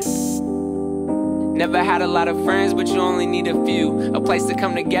 right? Never had a lot of friends, but you only need a few. A place to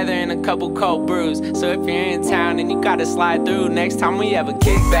come together and a couple cold brews. So if you're in town and you gotta slide through, next time we have a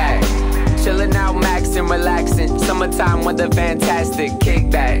kickback. Chillin' out, maxin', relaxin', summertime weather fantastic,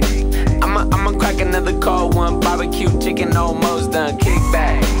 kickback. I'ma crack another cold one, barbecue chicken almost done,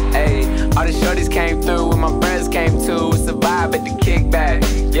 kickback. Ayy, all the shorties came through and my friends came too. It's a vibe at the kickback,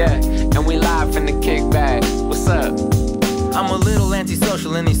 yeah, and we live from the kickback. What's up? I'm a little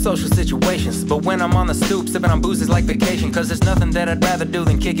antisocial in these social situations, but when I'm on the stoop, sipping on booze is like vacation, cause there's nothing that I'd rather do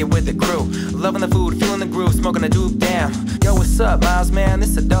than kick it with the crew. Loving the food, feeling the groove, smoking a doop, damn. Yo, what's up, Myles, man?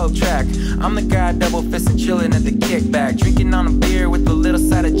 This a dope track. I'm the guy double fisting, chilling at the kickback, drinking on a beer with a little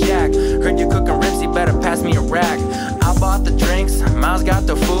side of Jack. Heard you cooking ribs, you better pass me a rack. I bought the drinks, Myles got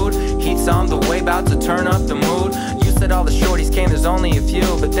the food. Heat's on the way, about to turn up the mood. You said all the shorties came, there's only a few,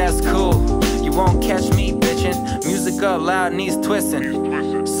 but that's cool. You won't catch me bitchin', music up loud, knees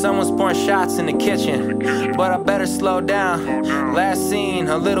twisting. Someone's pouring shots in the kitchen, but I better slow down. Last seen,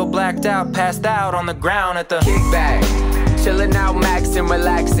 a little blacked out, passed out on the ground at the kickback. Chillin' out, maxin',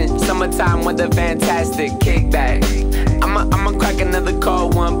 relaxin', summertime weather fantastic, kickback. I'ma crack another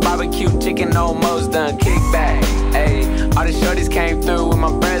cold one, barbecue chicken almost done, kickback. Ayy, all the shorties came through and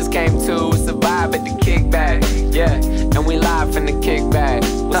my friends came too. It's a vibe at the kickback, yeah, and we live from the kickback.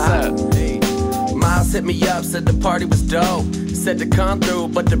 What's up? Myles hit me up, said the party was dope. Said to come through,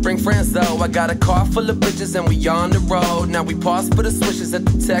 but to bring friends though. I got a car full of bitches and we on the road. Now we pause for the swishes at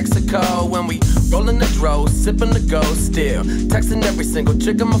the Texaco. When we rollin' the dro, sippin' the ghost still. Texting every single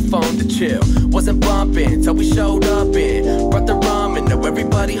chick on my phone to chill. Wasn't bumpin' till we showed up in. Brought the rum and now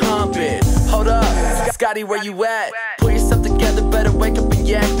everybody humpin'. Hold up, Scotty, where you at? Pull yourself together, better wake up and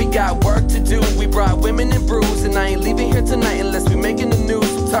yak. We got work to do, we brought women and brews. And I ain't leaving here tonight unless we making the news,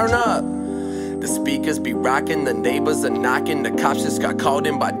 so turn up. The speakers be rocking, the neighbors are knocking, the cops just got called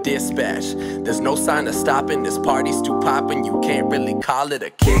in by dispatch. There's no sign of stopping, this party's too poppin', you can't really call it a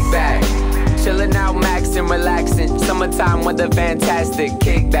kickback. Chillin' out, maxin', relaxin', summertime weather fantastic,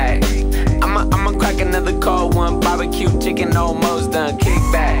 kickback. I'ma crack another cold one, barbecue chicken almost done,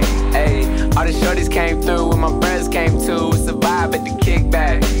 kickback. Ayy, all the shorties came through and my friends came too. It's a vibe at the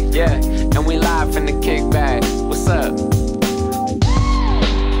kickback, yeah, and we live from the kickback. What's up?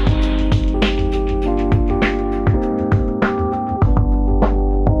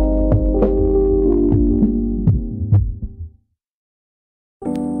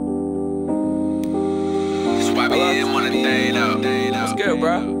 What's good,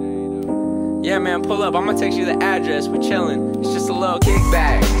 bro? Yeah, man, pull up. I'ma text you the address. We're chillin'. It's just a little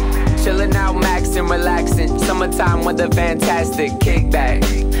kickback. Chillin' out, maxin', relaxin', summertime weather fantastic, kickback.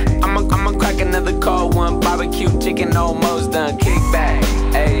 I'ma crack another cold one, barbecue chicken almost done, kickback.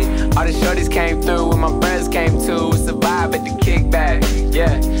 Ayy, all the shorties came through and my friends came too. It's a vibe at the kickback,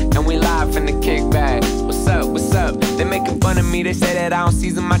 yeah, and we live from the kickback. What's up? What's up? They making fun of me. They say that I don't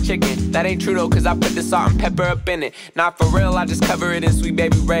season my chicken. That ain't true though, cause I put the salt and pepper up in it. Not for real, I just cover it in sweet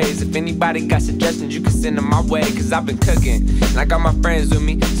baby rays. If anybody got suggestions, you can send them my way, cause I've been cooking and I got my friends with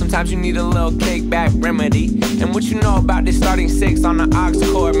me. Sometimes you need a little kickback remedy. And what you know about this starting six on the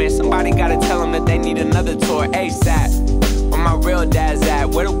aux cord, man? Somebody gotta tell them that they need another tour ASAP. Where Where my real dads at?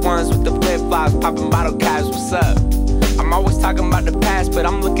 Where the ones with the flip-flops, popping bottle caps, what's up? I'm always talking about the past, but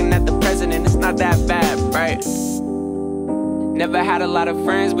I'm looking at the present and it's not that bad, right? Never had a lot of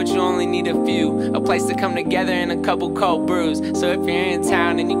friends, but you only need a few. A place to come together and a couple cold brews. So if you're in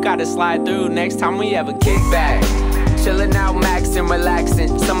town and you gotta slide through, next time we have a kickback. Chillin' out, maxin',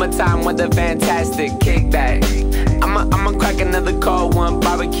 relaxin'. Summertime weather fantastic, kickback. I'ma crack another cold one.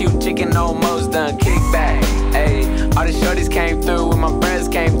 Barbecue chicken almost done, kickback. Ayy, all the shorties came through and my friends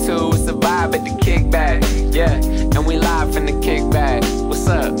came too. It's a vibe at the kickback, yeah. And we live from the kickback. What's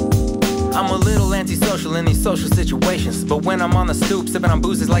up? I'm a little antisocial in these social situations, but when I'm on the stoop, sipping on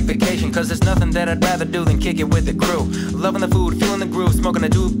booze is like vacation. Cause there's nothing that I'd rather do than kick it with the crew. Loving the food, feeling the groove, smoking a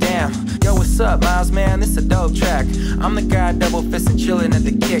doop, damn. Yo, what's up, Myles, man, this a dope track. I'm the guy double fisting, chilling at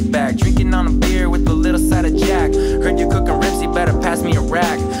the kickback, drinking on a beer with a little side of Jack. Heard you cooking ribs, you better pass me a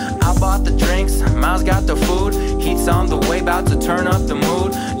rack. I bought the drinks, Myles got the food. Heat's on the way, about to turn up the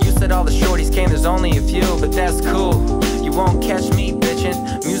mood. You said all the shorties came, there's only a few, but that's cool. You won't catch me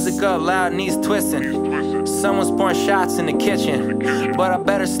bitchin', music up loud, knees twisting. Someone's pouring shots in the kitchen, but I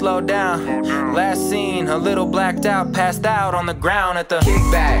better slow down. Last seen, a little blacked out, passed out on the ground at the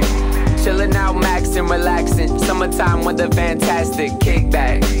kickback. Chillin' out, maxin', relaxin'. Summertime weather fantastic,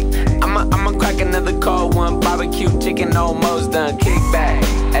 kickback. I'ma crack another cold one. Barbecue chicken almost done, kickback.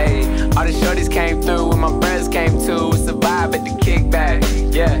 Ayy, all the shorties came through and my friends came too. It's a vibe at the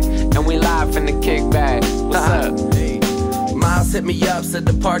kickback, yeah. And we live from the kickback. What's up? Myles hit me up, said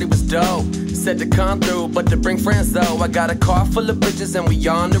the party was dope. Said to come through, but to bring friends though. I got a car full of bitches and we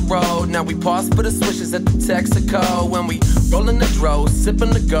on the road. Now we pause for the swishes at the Texaco. When we rollin' the dro,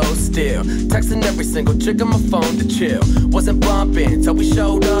 sippin' the ghost still. Texting every single chick on my phone to chill. Wasn't bumpin' till we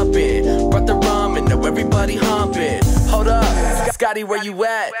showed up in. Brought the rum and now everybody humpin'. Hold up, Scotty, where you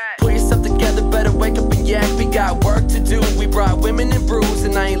at? Pull yourself together, better wake up and yak. We got work to do, we brought women and brews.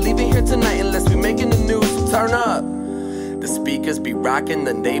 And I ain't leaving here tonight unless we making the news, so turn up. The speakers be rocking,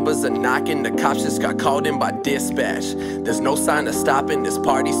 the neighbors are knocking. The cops just got called in by dispatch. There's no sign of stopping, this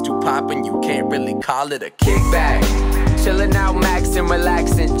party's too poppin'. You can't really call it a kickback. Chillin' out, maxin',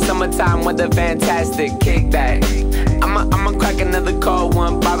 relaxin'. Summertime weather fantastic, kickback. I'ma crack another cold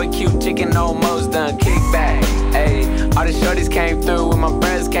one. Barbecue chicken almost done, kickback. Ayy, all the shorties came through and my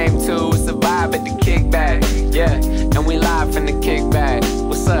friends came too. It's a vibe at the kickback, yeah. And we live from the kickback.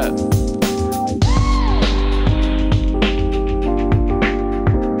 What's up?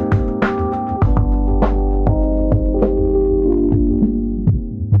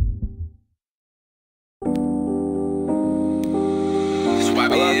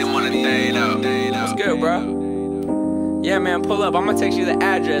 What's good, bro? Yeah, man, pull up. I'ma text you the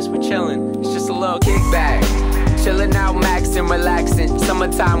address. We're chillin'. It's just a little kickback. Chillin' out, maxin', relaxin'.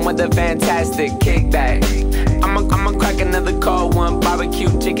 Summertime weather fantastic, kickback. I'ma crack another cold one. Barbecue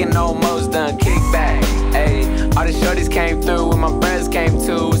chicken almost done, kickback. Ayy, all the shorties came through and my friends came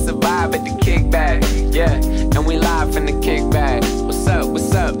too. It's a vibe at the kickback, yeah. And we live from the kickback. What's up?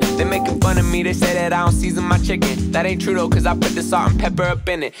 What's up? They making fun of me, they say that I don't season my chicken. That ain't true though, cause I put the salt and pepper up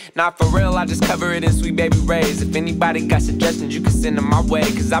in it. Not for real, I just cover it in sweet baby rays. If anybody got suggestions, you can send them my way,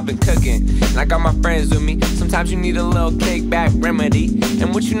 cause I've been cooking and I got my friends with me. Sometimes you need a little kickback remedy.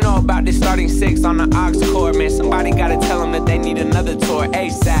 And what you know about this starting six on the aux cord, man, somebody gotta tell them that they need another tour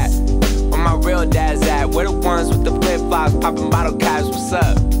ASAP. Where my real dads at? Where the ones with the flip-flops, popping bottle caps, what's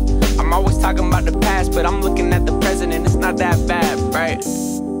up? I'm always talking about the past, but I'm looking at the present and it's not that bad, right?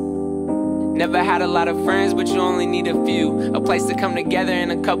 Never had a lot of friends, but you only need a few. A place to come together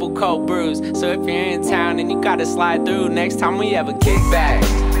and a couple cold brews. So if you're in town and you gotta slide through, next time we have a kickback.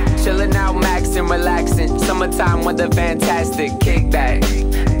 Chillin' out, maxin', relaxin'. Summertime weather fantastic, kickback.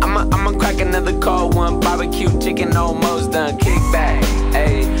 I'ma crack another cold one. Barbecue chicken almost done, kickback.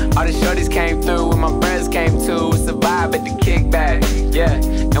 Ayy, all the shorties came through and my friends came too. It's a vibe at the kickback, yeah.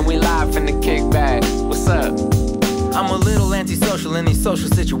 And we live from the kickback. What's up? I'm a little antisocial in these social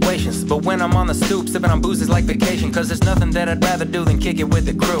situations, but when I'm on the stoop, sipping on booze is like vacation. Cause there's nothing that I'd rather do than kick it with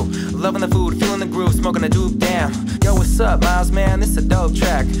the crew. Loving the food, feeling the groove, smoking a doop, damn. Yo, what's up, Myles, man, this a dope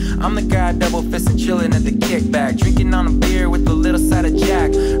track. I'm the guy double fisting, chilling at the kickback, drinking on a beer with a little side of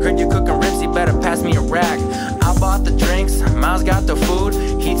Jack. Heard you cooking ribs, you better pass me a rack. I bought the drinks, Myles got the food.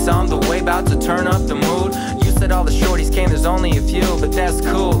 Heat's on the way, about to turn up the mood. You said all the shorties came, there's only a few, but that's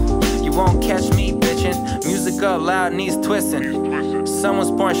cool. You won't catch me bitchin', music up loud, knees twisting.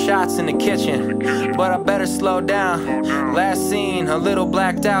 Someone's pouring shots in the kitchen, but I better slow down. Last seen, a little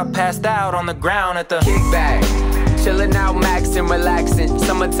blacked out, passed out on the ground at the kickback. Chillin' out, maxin', relaxin'.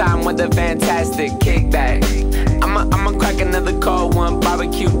 Summertime weather fantastic, kickback. I'ma crack another cold one.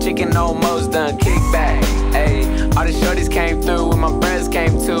 Barbecue chicken almost done. Kickback, ayy. All the shorties came through and my friends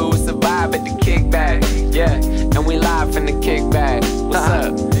came too. It's a vibe at the kickback, yeah. And we live from the kickback. What's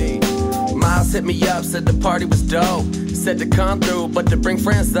up? Myles hit me up, said the party was dope. Said to come through, but to bring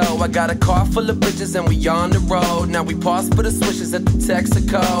friends though. I got a car full of bitches and we on the road. Now we pause for the swishes at the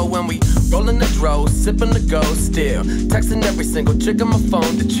Texaco. When we rollin' the dro, sippin' the ghost still. Texting every single chick on my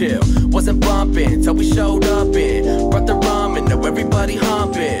phone to chill. Wasn't bumpin' till we showed up in. Brought the rum and now everybody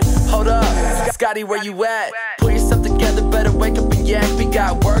humpin'. Hold up, Scotty, where you at? Pull yourself together, better wake up and yak. We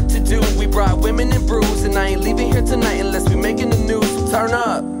got work to do, we brought women and brews. And I ain't leaving here tonight unless we making the news, so turn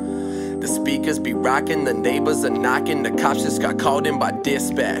up. The speakers be rocking, the neighbors are knocking. The cops just got called in by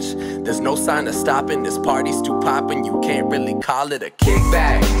dispatch. There's no sign of stopping, this party's too poppin'. You can't really call it a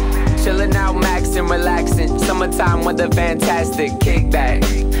kickback. Chillin' out, maxin', relaxin'. Summertime weather fantastic. Kickback.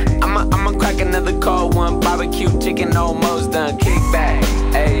 I'ma crack another cold one. Barbecue chicken almost done. Kickback,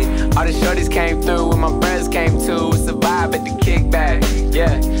 ayy. All the shorties came through and my friends came too. It's a vibe at the kickback,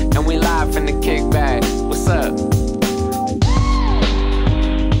 yeah. And we live from the kickback. What's up?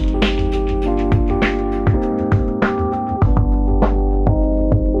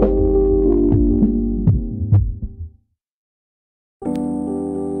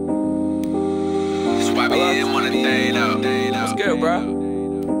 What's good,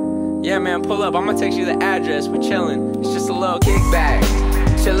 bro? Yeah, man, pull up. I'ma text you the address. We're chillin'. It's just a little kickback.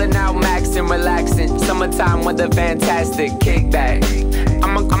 Chillin' out, maxin', relaxin'. Summertime weather fantastic. Kickback.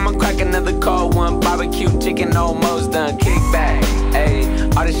 I'ma crack another cold one. Barbecue chicken almost done. Kickback,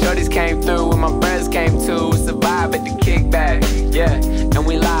 ayy. All the shorties came through and my friends came too. It's a vibe at the kickback, yeah. And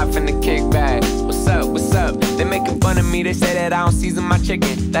we live from the kickback. What's up? What's up? They making fun of me. They say that I don't season my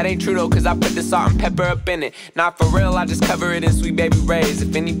chicken. That ain't true though, cause I put the salt and pepper up in it. Not for real, I just cover it in sweet baby rays.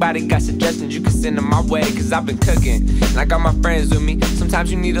 If anybody got suggestions, you can send them my way, cause I've been cooking and I got my friends with me.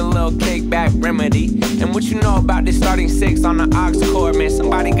 Sometimes you need a little kickback remedy. And what you know about this starting six on the aux cord, man?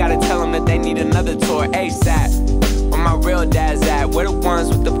 Somebody gotta tell them that they need another tour ASAP. Where my real dad's at? Where the ones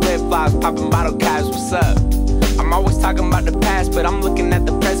with the flip-flops, popping bottle caps? What's up? I'm always talking about the past, but I'm looking at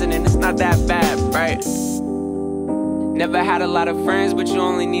the present and it's not that bad, right? Never had a lot of friends, but you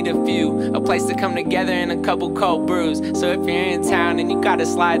only need a few. A place to come together and a couple cold brews. So if you're in town and you gotta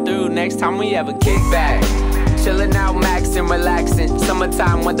slide through, next time we have a kickback. Chillin' out, maxin', relaxin'.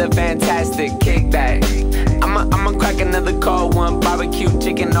 Summertime weather fantastic. Kickback. I'ma crack another cold one. Barbecue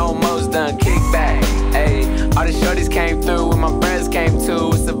chicken almost done. Kickback, ayy. All the shorties came through and my friends came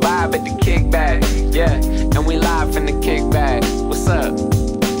too. It's a vibe at the kickback, yeah. And we live from the kickback. What's up?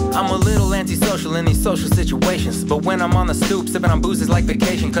 I'm a little antisocial in these social situations, but when I'm on the stoop, sipping on booze is like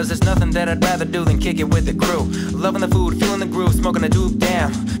vacation. Cause there's nothing that I'd rather do than kick it with the crew. Loving the food, feeling the groove, smoking a doop,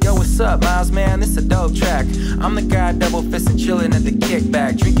 damn. Yo, what's up, Myles, man? This a dope track. I'm the guy double fisting, chilling at the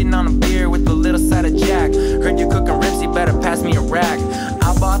kickback, drinking on a beer with a little side of Jack. Heard you cooking ribs, you better pass me a rack.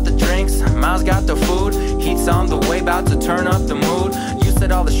 I bought the drinks, Myles got the food. Heat's on the way, about to turn up the mood. You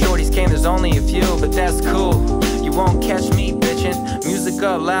said all the shorties came, there's only a few, but that's cool. You won't catch me bitchin'. Music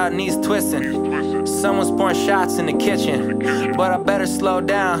up loud, knees twisting. Someone's pouring shots in the kitchen, but I better slow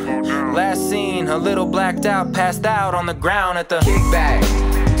down. Last seen, a little blacked out, passed out on the ground at the kickback.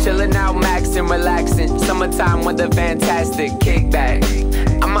 Chillin' out, maxin', relaxin'. Summertime weather fantastic. Kickback.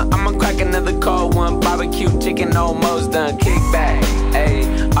 I'ma crack another cold one. Barbecue chicken almost done. Kickback,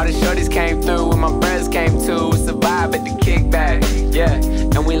 ayy. All the shorties came through and my friends came too. It's a vibe at the kickback, yeah.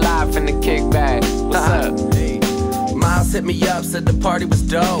 And we live from the kickback. What's up? Myles hit me up, said the party was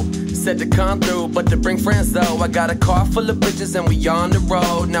dope. Said to come through, but to bring friends though. I got a car full of bitches and we on the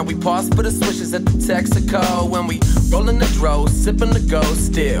road. Now we pause for the swishes at the Texaco. When we rollin' the dro, sippin' the ghost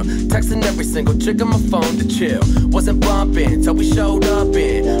still. Texting every single chick on my phone to chill. Wasn't bumpin' till we showed up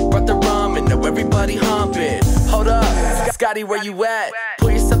in. Brought the rum and now everybody humpin'. Hold up, Scotty, where you at? Pull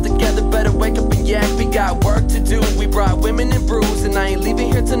yourself together, better wake up and yak. We got work to do, we brought women and brews. And I ain't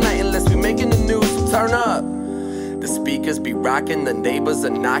leaving here tonight unless we making the news, so turn up. The speakers be rocking, the neighbors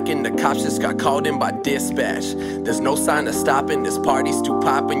are knocking. The cops just got called in by dispatch. There's no sign of stopping, this party's too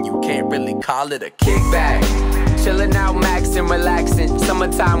poppin'. You can't really call it a kickback. Chillin' out, maxin', relaxin'.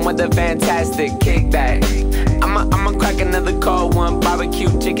 Summertime weather fantastic. Kickback. I'ma crack another cold one. Barbecue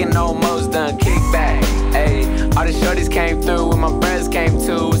chicken almost done. Kickback, ayy. All the shorties came through and my friends came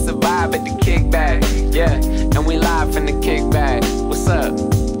too. It's a vibe at the kickback, yeah. And we live from the kickback. What's up?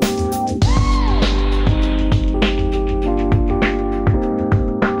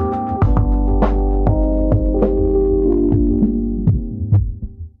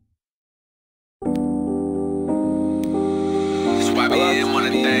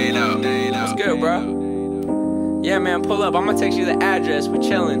 What's good, bro? Yeah, man, pull up. I'ma text you the address. We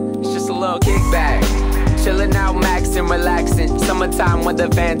chillin'. It's just a little kickback. Chillin' out, maxin', relaxin'. Summertime weather,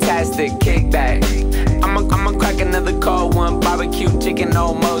 fantastic. Kickback. I'ma crack another cold one. Barbecue chicken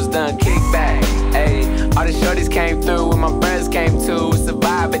almost done. Kickback. Ayy, all the shorties came through and my friends came too. It's a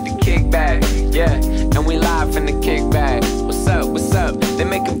vibe at the kickback. Yeah, and we live from the kickback. What's up? What's up? They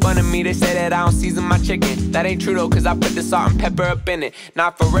making fun of me. They say that I don't season my chicken. That ain't true though, cause I put the salt and pepper up in it.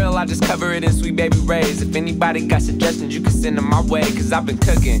 Not for real, I just cover it in sweet baby rays. If anybody got suggestions, you can send them my way, cause I've been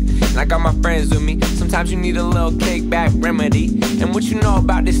cooking and I got my friends with me. Sometimes you need a little kickback remedy. And what you know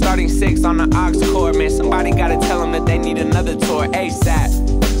about this starting six on the aux cord, man? Somebody gotta tell them that they need another tour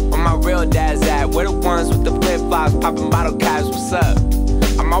ASAP. Where my real dad's at? Where the ones with the flip-flops, popping bottle caps? What's up?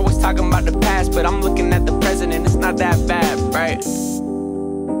 I'm always talking about the past, but I'm looking at the present and it's not that bad, right?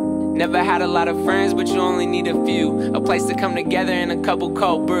 Never had a lot of friends, but you only need a few. A place to come together and a couple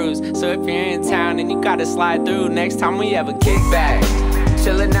cold brews. So if you're in town and you gotta slide through, next time we have a kickback.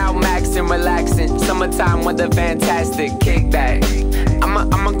 Chillin' out, maxin', relaxin'. Summertime weather, fantastic. Kickback.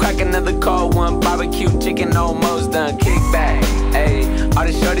 I'ma crack another cold one. Barbecue chicken almost done. Kickback. Ayy, all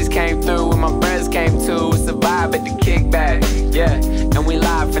the shorties came through and my friends came too. It's a vibe at the kickback. Yeah, and we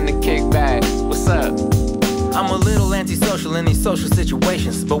live from the kickback. What's up? I'm a little antisocial in these social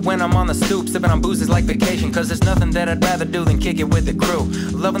situations, but when I'm on the stoop, sipping on booze is like vacation. Cause there's nothing that I'd rather do than kick it with the crew.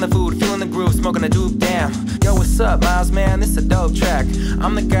 Loving the food, feeling the groove, smoking a doop, damn. Yo, what's up, Myles, man? This a dope track.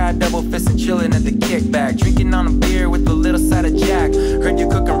 I'm the guy double fisting, chilling at the kickback, drinking on a beer with a little side of Jack. Heard you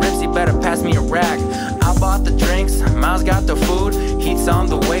cooking ribs, you better pass me a rack. I bought the drinks, Myles got the food. Heat's on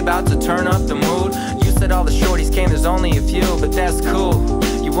the way, about to turn up the mood. You said all the shorties came, there's only a few, but that's cool.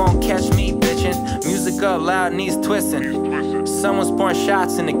 You won't catch me bitchin'. Music up loud, knees twisting. Someone's pouring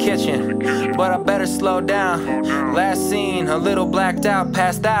shots in the kitchen, but I better slow down. Last seen, a little blacked out,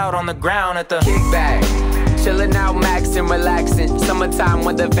 passed out on the ground at the kickback. Chillin' out, maxin', relaxin'. Summertime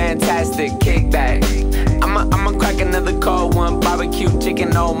weather, fantastic. Kickback. I'ma crack another cold one. Barbecue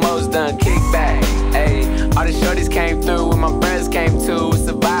chicken almost done. Kickback. Ayy, all the shorties came through and my friends came too. It's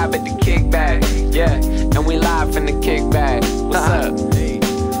a vibe at the kickback. Yeah, and we live from the kickback. What's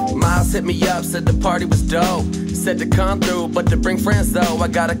up? Myles hit me up, said the party was dope. Said to come through, but to bring friends though. I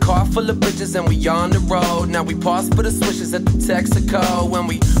got a car full of bitches and we on the road. Now we pause for the swishes at the Texaco. When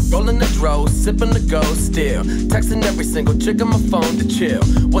we rollin' the dro, sippin' the ghost still. Texting every single chick on my phone to chill.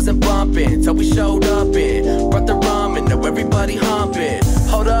 Wasn't bumpin' till we showed up in. Brought the rum and now everybody humpin'.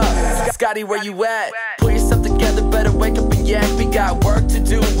 Hold up, Scotty, where you at? Pull yourself together, better wake up and yak. We got work to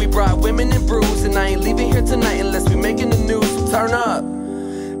do, we brought women and brews. And I ain't leaving here tonight unless we making the news, so turn up.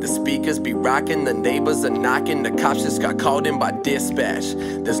 The speakers be rocking, the neighbors are knocking. The cops just got called in by dispatch.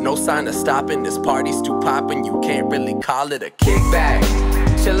 There's no sign of stopping, this party's too poppin'. You can't really call it a kickback.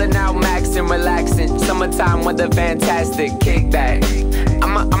 Chillin' out, maxin', relaxin'. Summertime weather, fantastic. Kickback.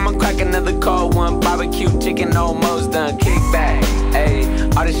 I'ma crack another cold one. Barbecue chicken almost done. Kickback. Ayy,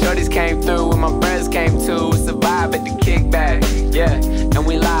 all the shorties came through and my friends came too. It's a vibe at the kickback. Yeah, and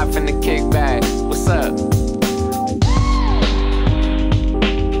we live from the kickback. What's up?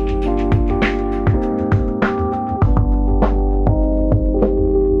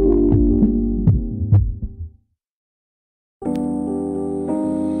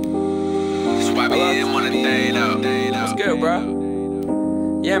 What's good,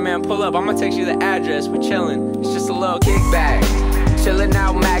 bro? Yeah, man, pull up. I'ma text you the address. We chillin'. It's just a little kickback. Chillin'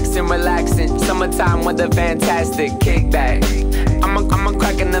 out, maxin', relaxin'. Summertime weather, fantastic. Kickback. I'ma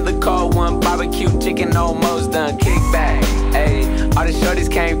crack another cold one. Barbecue chicken almost done. Kickback. Ayy, all the shorties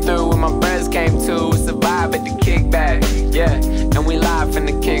came through and my friends came too. It's a vibe at the kickback. Yeah, and we live from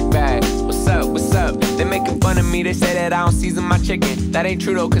the kickback. What's up? What's up? They making fun of me. They say that I don't season my chicken. That ain't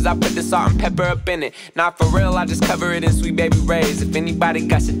true though, cause I put the salt and pepper up in it. Not for real, I just cover it in sweet baby rays. If anybody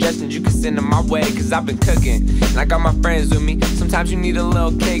got suggestions, you can send them my way, cause I've been cooking and I got my friends with me. Sometimes you need a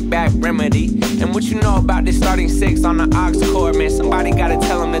little kickback remedy. And what you know about this starting six on the aux cord, man? Somebody gotta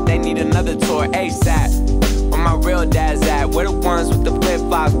tell them that they need another tour ASAP. Where my real dad's at? Where the ones with the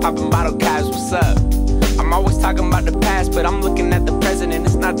flip-flops, popping bottle caps? What's up? I'm always talking about the past, but I'm looking at the present and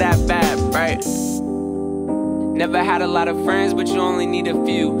it's not that bad, right? Never had a lot of friends, but you only need a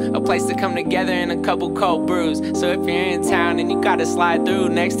few. A place to come together and a couple cold brews. So if you're in town and you gotta slide through,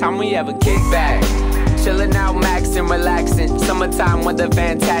 next time we have a kickback. Chillin' out, maxin', relaxin'. Summertime weather,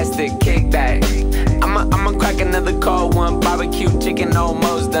 fantastic. Kickback. I'ma crack another cold one. Barbecue chicken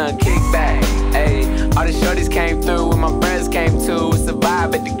almost done. Kickback. Ayy, all the shorties came through and my friends came too. It's a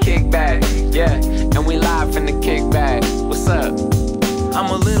vibe at the kickback. Yeah, and we live from the kickback. What's up? I'm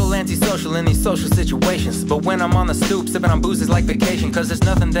I'm a little antisocial in these social situations, but when I'm on the stoop, sipping on booze is like vacation. Cause there's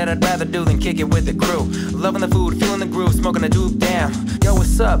nothing that I'd rather do than kick it with the crew. Loving the food, feeling the groove, smoking a doop, damn. Yo,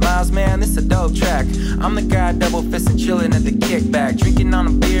 what's up, Myles, man? This a dope track. I'm the guy double fisting, chilling at the kickback, drinking on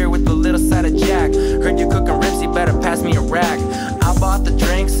a beer with a little side of Jack. Heard you cooking ribs, you better pass me a rack. I bought the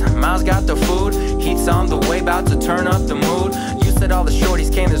drinks, Myles got the food. Heat's on the way, about to turn up the mood. You said all the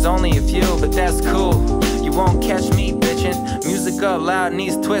shorties came, there's only a few, but that's cool. You won't catch me bitchin', music up loud,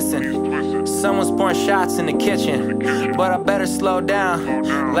 knees twisting. Someone's pouring shots in the kitchen, but I better slow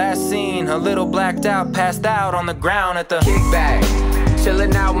down. Last seen, a little blacked out, passed out on the ground at the kickback.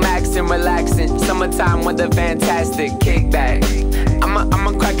 Chillin' out, maxin', relaxin'. Summertime weather fantastic. Kickback.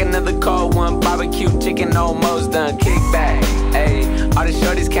 I'ma crack another cold one. Barbecue chicken almost done. Kickback. Ayy, all the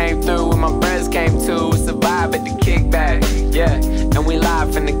shorties came through and my friends came too. It's a vibe at the kickback. Yeah, and we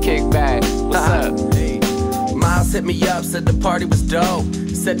live from the kickback. What's up? Myles hit me up, said the party was dope.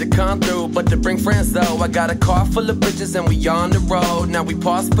 Said to come through, but to bring friends though. I got a car full of bitches and we on the road. Now we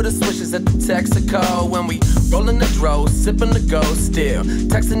pause for the swishes at the Texaco. When we rollin' the dro, sippin' the ghost still.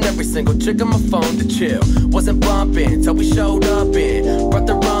 Texting every single chick on my phone to chill. Wasn't bumpin' till we showed up in. Brought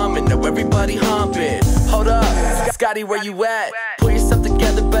the rum and now everybody humpin'. Hold up, Scotty, where you at? Pull yourself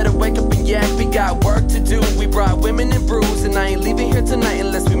together, better wake up and yak. We got work to do, we brought women and brews. And I ain't leaving here tonight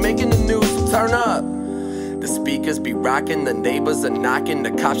unless we making the news, so turn up. The speakers be rocking, the neighbors are knocking. The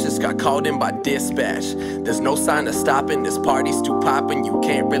cops just got called in by dispatch. There's no sign of stopping, this party's too poppin'. You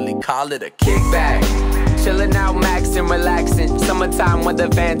can't really call it a kickback. Chillin' out, maxin', relaxin'. Summertime weather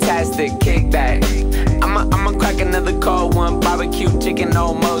fantastic. Kickback. I'ma crack another cold one. Barbecue chicken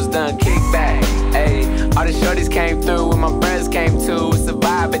almost done. Kickback. Ayy, all the shorties came through and my friends came too. It's a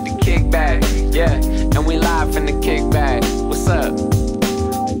vibe at the kickback. Yeah, and we live from the kickback. What's up?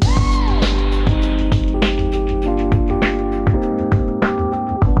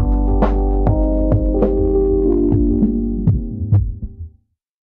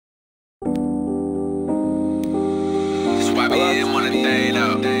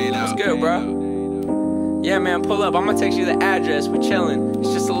 What's good, bro? Yeah, man, pull up. I'ma text you the address. We're chillin'.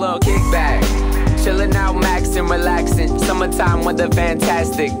 It's just a little kickback. Chillin' out, maxin', relaxin'. Summertime weather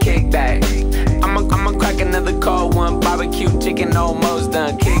fantastic. Kickback. I'ma crack another cold one. Barbecue chicken almost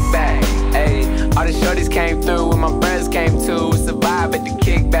done. Kickback. Ayy, all the shorties came through and my friends came too. It's a vibe at the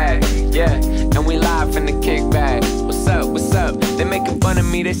kickback. Yeah, and we live from the kickback. What's up? What's up? They making fun of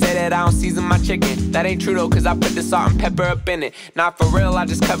me, they say that I don't season my chicken. That ain't true though, cause I put the salt and pepper up in it. Not for real, I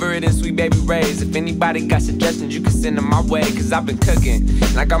just cover it in sweet baby rays. If anybody got suggestions, you can send them my way, cause I've been cooking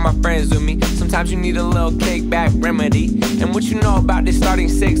and I got my friends with me. Sometimes you need a little kickback remedy. And what you know about this starting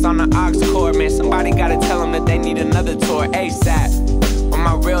six on the aux cord, man, somebody gotta tell them that they need another tour ASAP. Where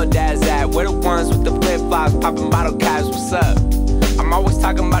my real dad's at, we're the ones with the flip-flops, popping bottle caps, what's up? I'm always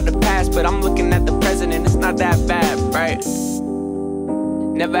talking about the past, but I'm looking at the present and it's not that bad, right?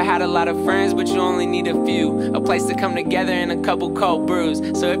 Never had a lot of friends, but you only need a few. A place to come together and a couple cold brews.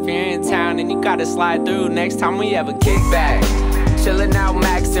 So if you're in town and you gotta slide through, next time we have a kickback. Chillin' out,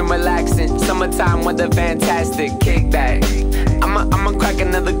 maxin', relaxin'. Summertime weather fantastic. Kickback. I'ma crack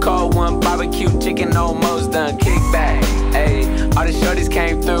another cold one. Barbecue chicken almost done. Kickback. Ayy, all the shorties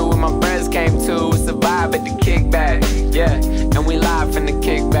came through and my friends came too. It's a vibe at the kickback. Yeah, and we live from the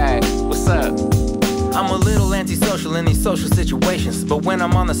kickback. What's up? I'm a little antisocial in these social situations, but when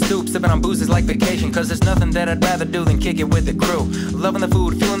I'm on the stoop, sipping on booze is like vacation. Cause there's nothing that I'd rather do than kick it with the crew. Loving the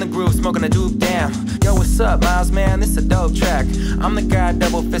food, feeling the groove, smoking a doop, damn. Yo, what's up, Myles, man? This a dope track. I'm the guy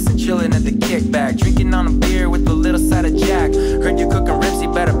double fisting, chilling at the kickback, drinking on a beer with a little side of Jack. Heard you cooking ribs,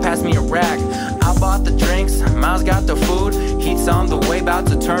 you better pass me a rack. I bought the drinks, Myles got the food. Heat's on the way, about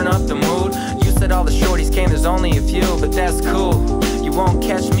to turn up the mood. You said all the shorties came, there's only a few, but that's cool. You won't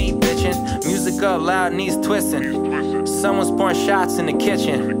catch me bitchin', music up loud, knees twisting. Someone's pouring shots in the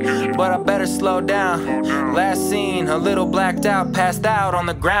kitchen, but I better slow down. Last seen, a little blacked out, passed out on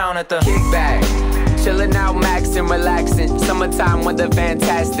the ground at the kickback. Chillin' out, maxin', relaxin'. Summertime weather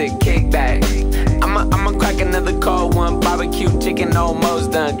fantastic. Kickback. I'ma crack another cold one. Barbecue chicken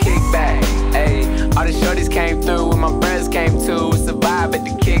almost done. Kickback. Ayy, all the shorties came through and my friends came too. It's a vibe at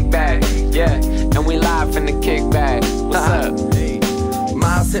the kickback. Yeah, and we live from the kickback. What's up?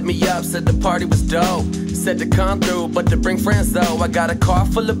 Myles hit me up, said the party was dope. Said to come through, but to bring friends though. I got a car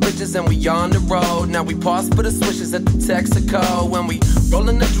full of bitches and we on the road. Now we pause for the swishes at the Texaco. When we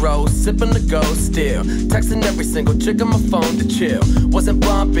rollin' the dro, sippin' the ghost still. Texting every single chick on my phone to chill. Wasn't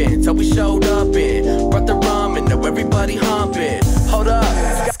bumpin' till we showed up in. Brought the rum and now everybody humpin'. Hold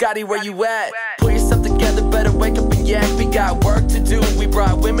up, Scotty, where you at? Pull yourself together, better wake up and yak. We got work to do, we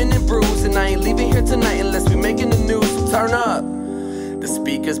brought women and brews. And I ain't leaving here tonight unless we making the news, so turn up. The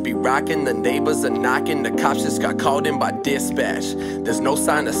speakers be rocking, the neighbors are knocking, the cops just got called in by dispatch. There's no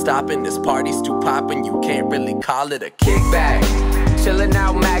sign of stopping, this party's too poppin', you can't really call it a kickback. Chillin'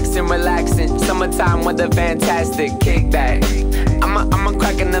 out, maxin', relaxin', summertime weather fantastic, kickback. I'ma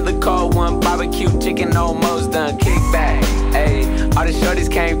crack another cold one, barbecue chicken almost done, kickback. Ayy, all the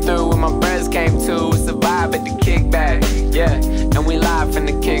shorties came through and my friends came too, it's a vibe at the kickback, yeah, and we live from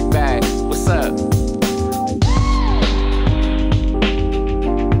the kickback. What's up?